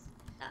 6.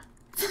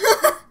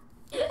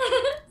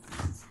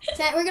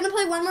 Okay, we're gonna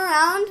play one more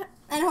round,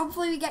 and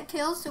hopefully we get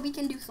kills so we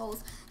can do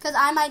souls. Because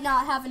I might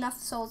not have enough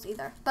souls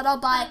either. But I'll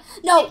buy.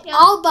 No,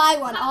 I'll buy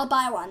one. I'll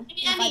buy one.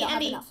 If I don't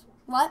have enough.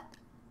 What?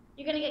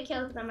 You're gonna get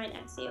killed because I'm right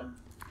next to you.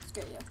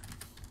 Screw you.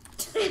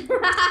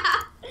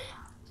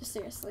 Just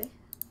seriously.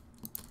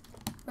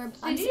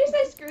 Did you just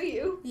say screw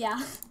you? Yeah.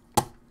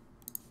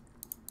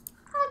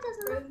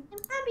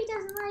 Abby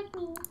doesn't like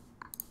me.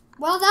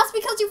 Well, that's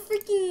because you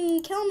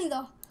freaking kill me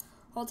the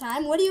whole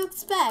time. What do you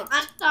expect?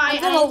 I'm sorry.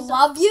 I'm gonna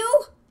love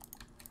you?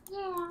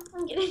 Yeah,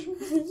 I'm kidding.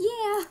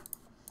 Yeah.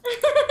 I'm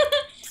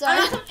Sorry.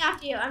 not coming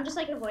after you. I'm just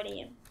like avoiding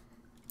you.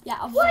 Yeah,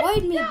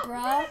 avoid me, no,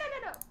 bro.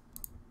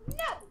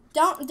 No.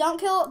 Don't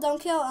kill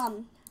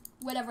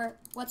whatever.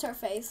 What's her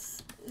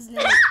face? His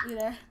name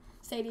either.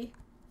 Sadie.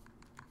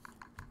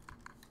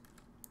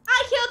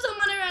 I killed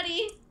someone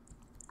already.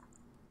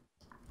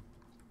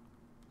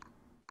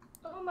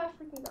 Oh my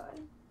freaking god.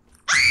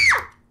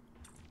 Ah!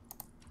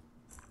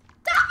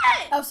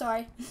 Stop it! Oh,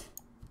 sorry.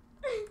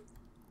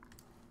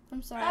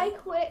 I'm sorry. I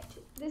quit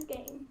this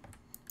game.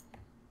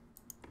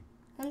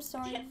 I'm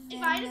sorry.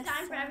 If I had a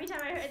dime for every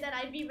time I heard that,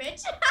 I'd be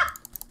rich.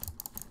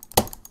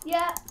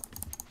 Yeah.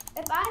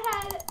 If I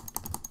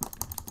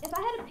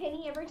had a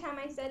penny every time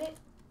I said it,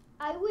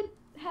 I would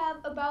have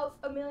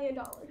about $1 million.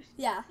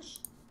 Yeah.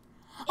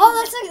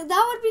 Oh,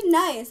 that would be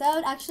nice. That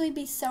would actually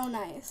be so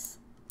nice.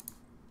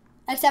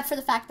 Except for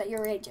the fact that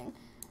you're raging.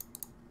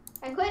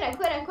 I quit.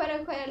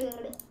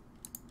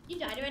 You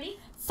died already?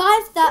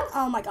 5,000.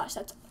 Oh my gosh,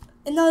 that's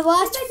in the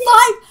last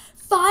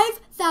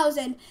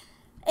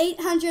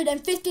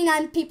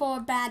 5,859 people were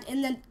banned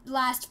in the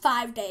last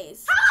 5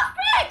 days. Ah,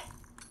 frick!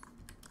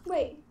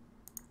 Wait.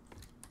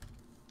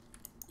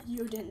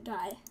 You didn't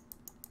die.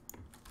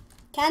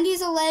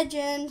 Candy's a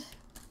legend.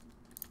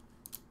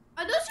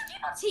 Are those 2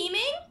 people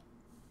teaming?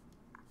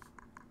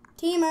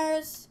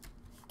 Teamers.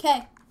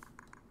 Okay.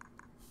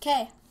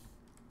 Okay.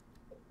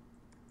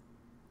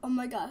 Oh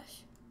my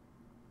gosh.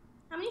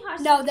 How many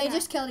hearts? No, do they you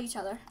just killed each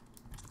other.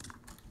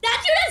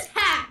 That dude has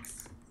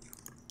hacks.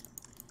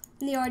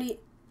 And he already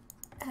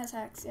has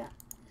hacks, yeah.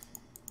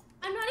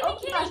 I'm not even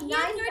kidding. gosh, He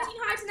had 13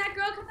 9,000. hearts and that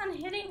girl kept on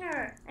hitting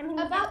her. I mean,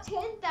 About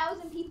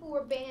 10,000 people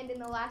were banned in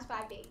the last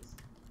 5 days.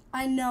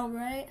 I know,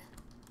 right?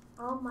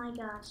 Oh my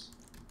gosh.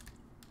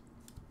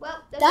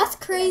 Well, That's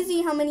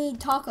crazy how many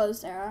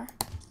tacos there are.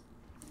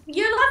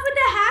 You're left with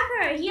the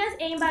hacker. He has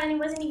aimbot and he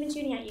wasn't even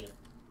shooting at you.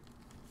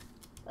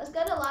 Let's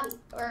go to lobby.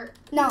 Or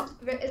No.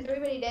 Is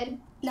everybody dead?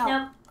 No,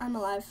 Nope. I'm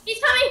alive. He's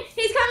coming,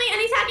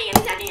 and he's hacking, and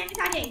he's hacking, and he's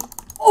hacking.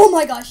 Oh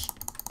my gosh.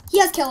 He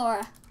has kill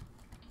aura.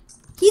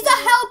 He's a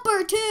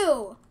helper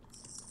too.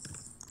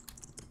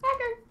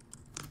 Hacker.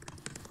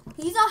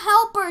 He's a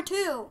helper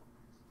too.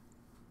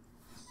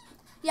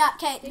 Yeah,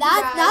 okay, Did you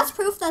die? that's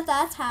proof that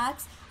that's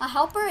hacks. A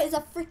helper is a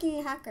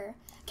freaking hacker.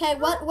 Okay,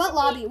 what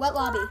lobby? What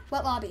lobby?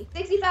 What lobby?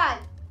 65.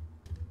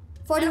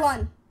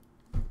 41.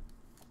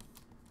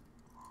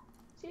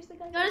 Seriously,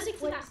 guys? Go to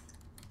 65.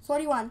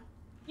 41.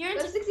 You're in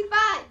Go to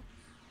 65.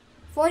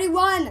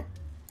 41.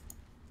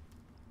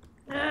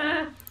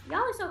 Y'all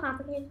are so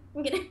complicated.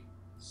 I'm kidding.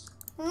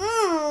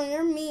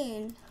 You're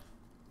mean.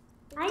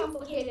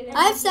 Complicated.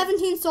 I have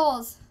 17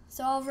 souls,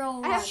 so I'll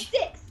roll one. I have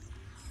 6.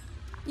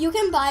 You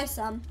can buy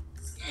some.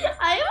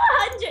 I have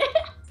 100.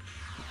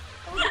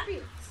 Oh, good for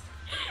you.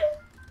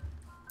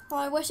 Oh,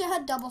 I wish I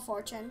had double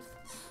fortune.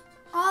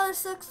 Oh,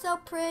 this looks so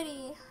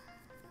pretty.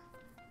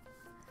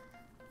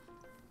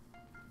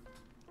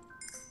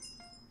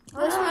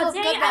 Oh,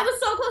 dang it, I was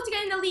so close to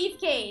getting the leaf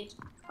cage.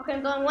 Okay,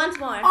 I'm going once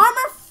more.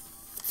 Armor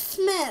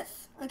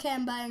Smith. Okay,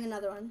 I'm buying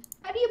another one.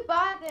 How do you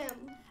buy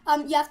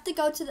them? You have to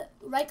go to the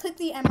right-click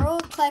the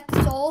emerald, click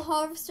soul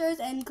harvesters,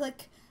 and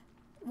click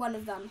one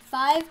of them.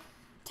 5,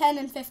 10,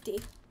 and 50.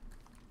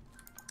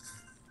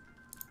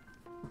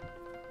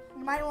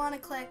 You might want to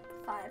click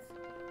 5.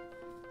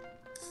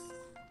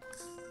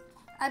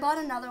 I bought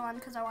another one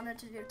because I wanted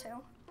to do 2.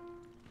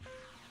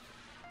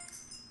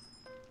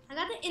 I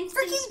got the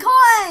instant Freaking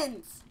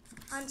coins!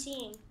 on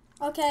team.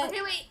 Okay.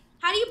 Okay, wait.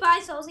 How do you buy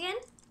souls again?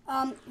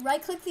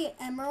 Right-click the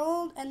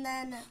emerald, and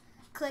then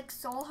click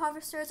soul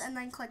harvesters, and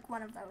then click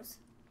one of those.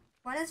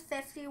 One is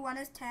 50, one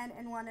is 10,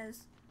 and one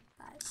is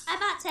 5. I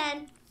bought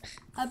 10.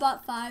 I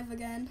bought 5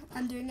 again.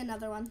 I'm doing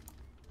another one.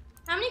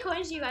 How many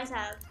coins do you guys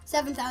have?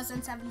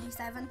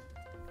 7,077.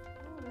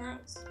 Oh,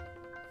 nice.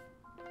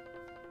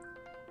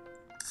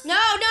 No.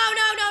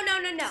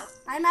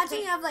 I imagine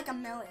you have like a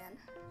million.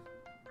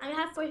 I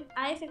have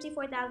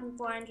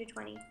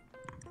 54,420.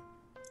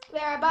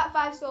 There, I bought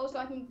 5 souls so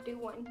I can do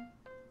 1.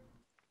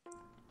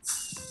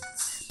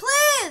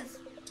 Please!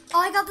 Oh,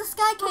 I got the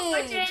sky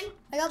cage. Fortune.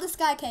 I got the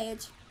sky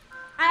cage.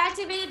 I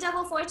activated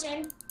double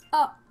fortune.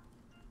 Oh,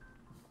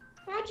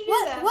 How'd you do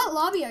that? what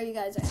lobby are you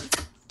guys in?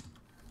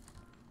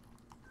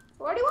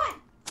 41.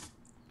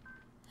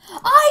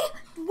 I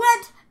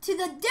went to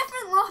the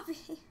different lobby.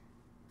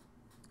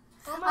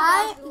 Oh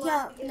my gosh, the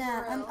lag is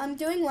I'm real. I'm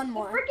doing one The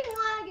more. freaking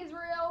lag is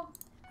real.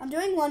 I'm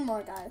doing one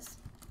more, guys.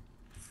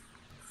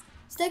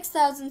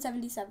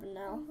 6,077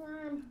 now.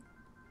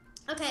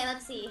 Okay,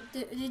 let's see.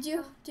 Did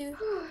you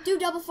do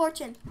double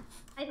fortune?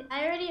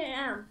 I already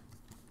am.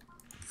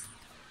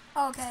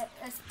 Oh, okay,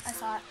 I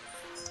saw it.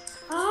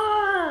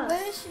 Oh.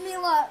 Wish me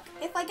luck.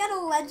 If I get a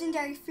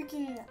legendary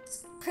freaking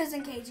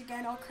prison cage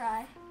again, I'll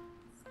cry.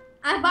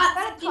 I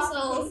bought 50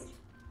 souls.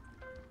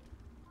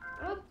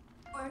 Oh,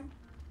 or-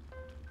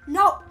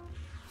 No!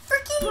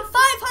 Freaking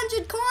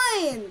 500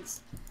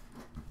 coins!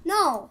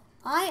 No,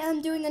 I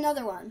am doing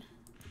another one.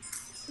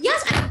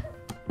 Yes, I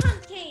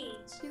got cage.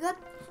 You got...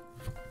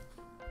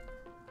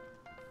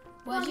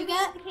 What'd you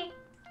get?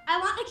 I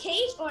want a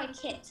cage or a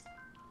kit.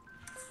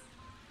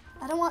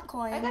 I don't want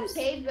coins. I got a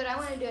cage, but I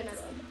want to do another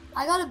one.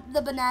 I got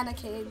the banana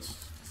cage.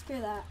 Screw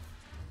that.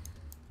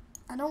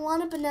 I don't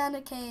want a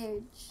banana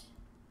cage.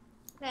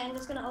 Okay, I'm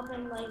just gonna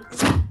open like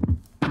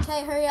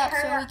Okay, hurry up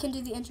so we can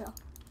do the intro.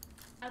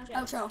 outro.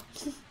 Outro.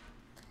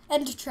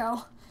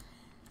 Intro.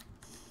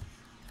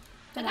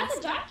 I got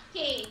the dark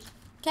cage.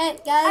 Okay, I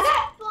guys.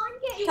 got slime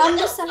cage. You Come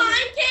got the to some-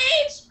 slime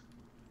cage?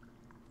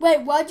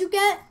 Wait, what'd you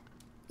get?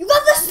 You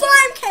got the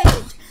slime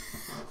cage!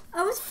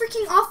 I was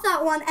freaking off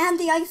that one and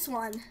the ice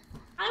one.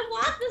 I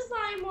want the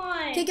slime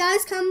one. Okay,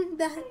 guys, come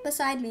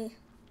beside me.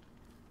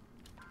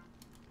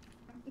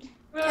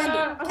 Candy.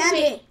 Okay,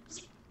 Candy. wait.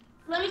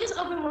 Let me just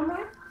open one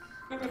more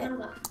and then I'm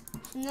done.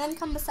 And then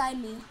come beside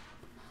me.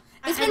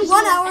 I It's been just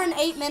 1 need to- hour and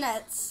 8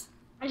 minutes.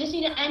 I just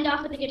need to end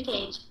off with a good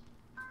cage.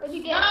 What'd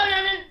you No. get?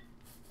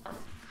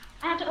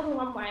 I have to open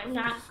one more. I'm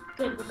not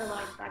good with the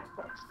large back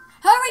books.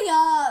 Hurry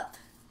up!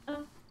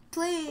 Oh.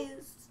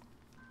 Please.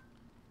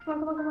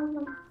 Come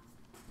on.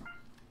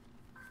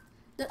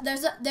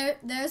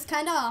 There's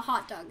kind of a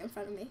hot dog in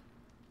front of me.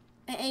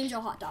 An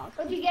angel hot dog.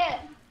 What'd you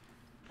get?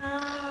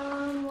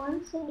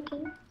 1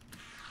 second.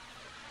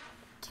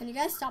 Can you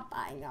guys stop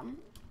buying them?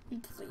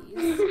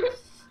 Please.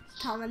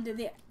 Come and do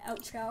the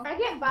outro. I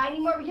can't buy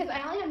anymore because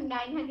I only have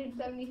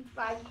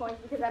 975 coins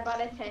because I bought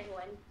a 10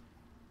 one.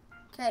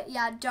 Okay,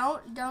 yeah,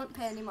 don't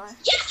pay anymore.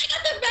 Yes, I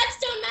got the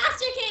redstone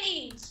master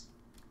cage.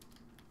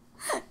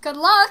 Good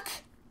luck!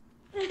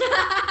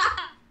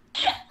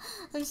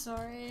 I'm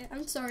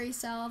sorry,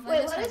 Self.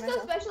 Wait, what is so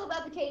special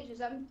about the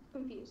cages? I'm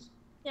confused.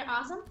 They're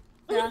awesome.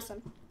 They're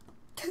awesome.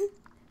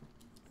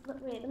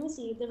 Wait, let me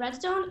see. The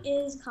redstone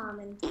is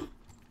common.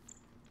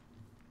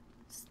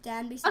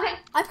 Stand beside. Okay.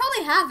 I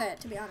probably have it,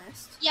 to be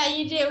honest. Yeah,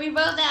 you do. We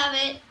both have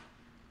it.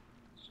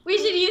 We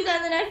should use that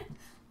in the next.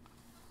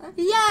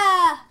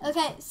 Yeah!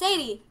 Okay,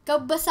 Sadie, go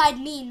beside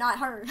me, not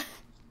her.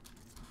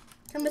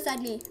 Come beside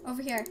me,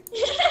 over here.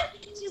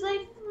 She's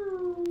like,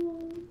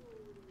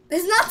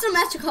 It's not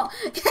symmetrical.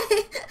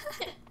 Okay.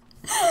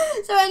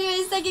 So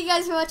anyways, thank you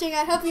guys for watching.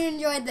 I hope you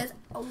enjoyed this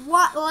 1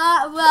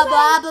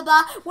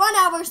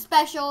 hour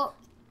special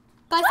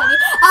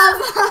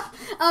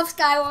of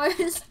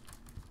Skywars.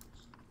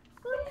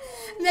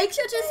 Make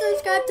sure to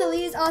subscribe to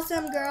Lee's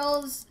Awesome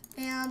Girls.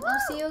 And I'll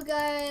see you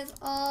guys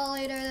all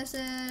later. This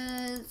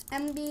is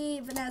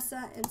MB,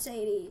 Vanessa, and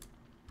Sadie.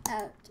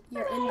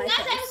 You're in my Guys,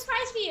 I have a face.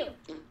 surprise for you.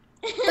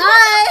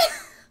 Bye!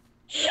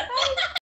 Bye.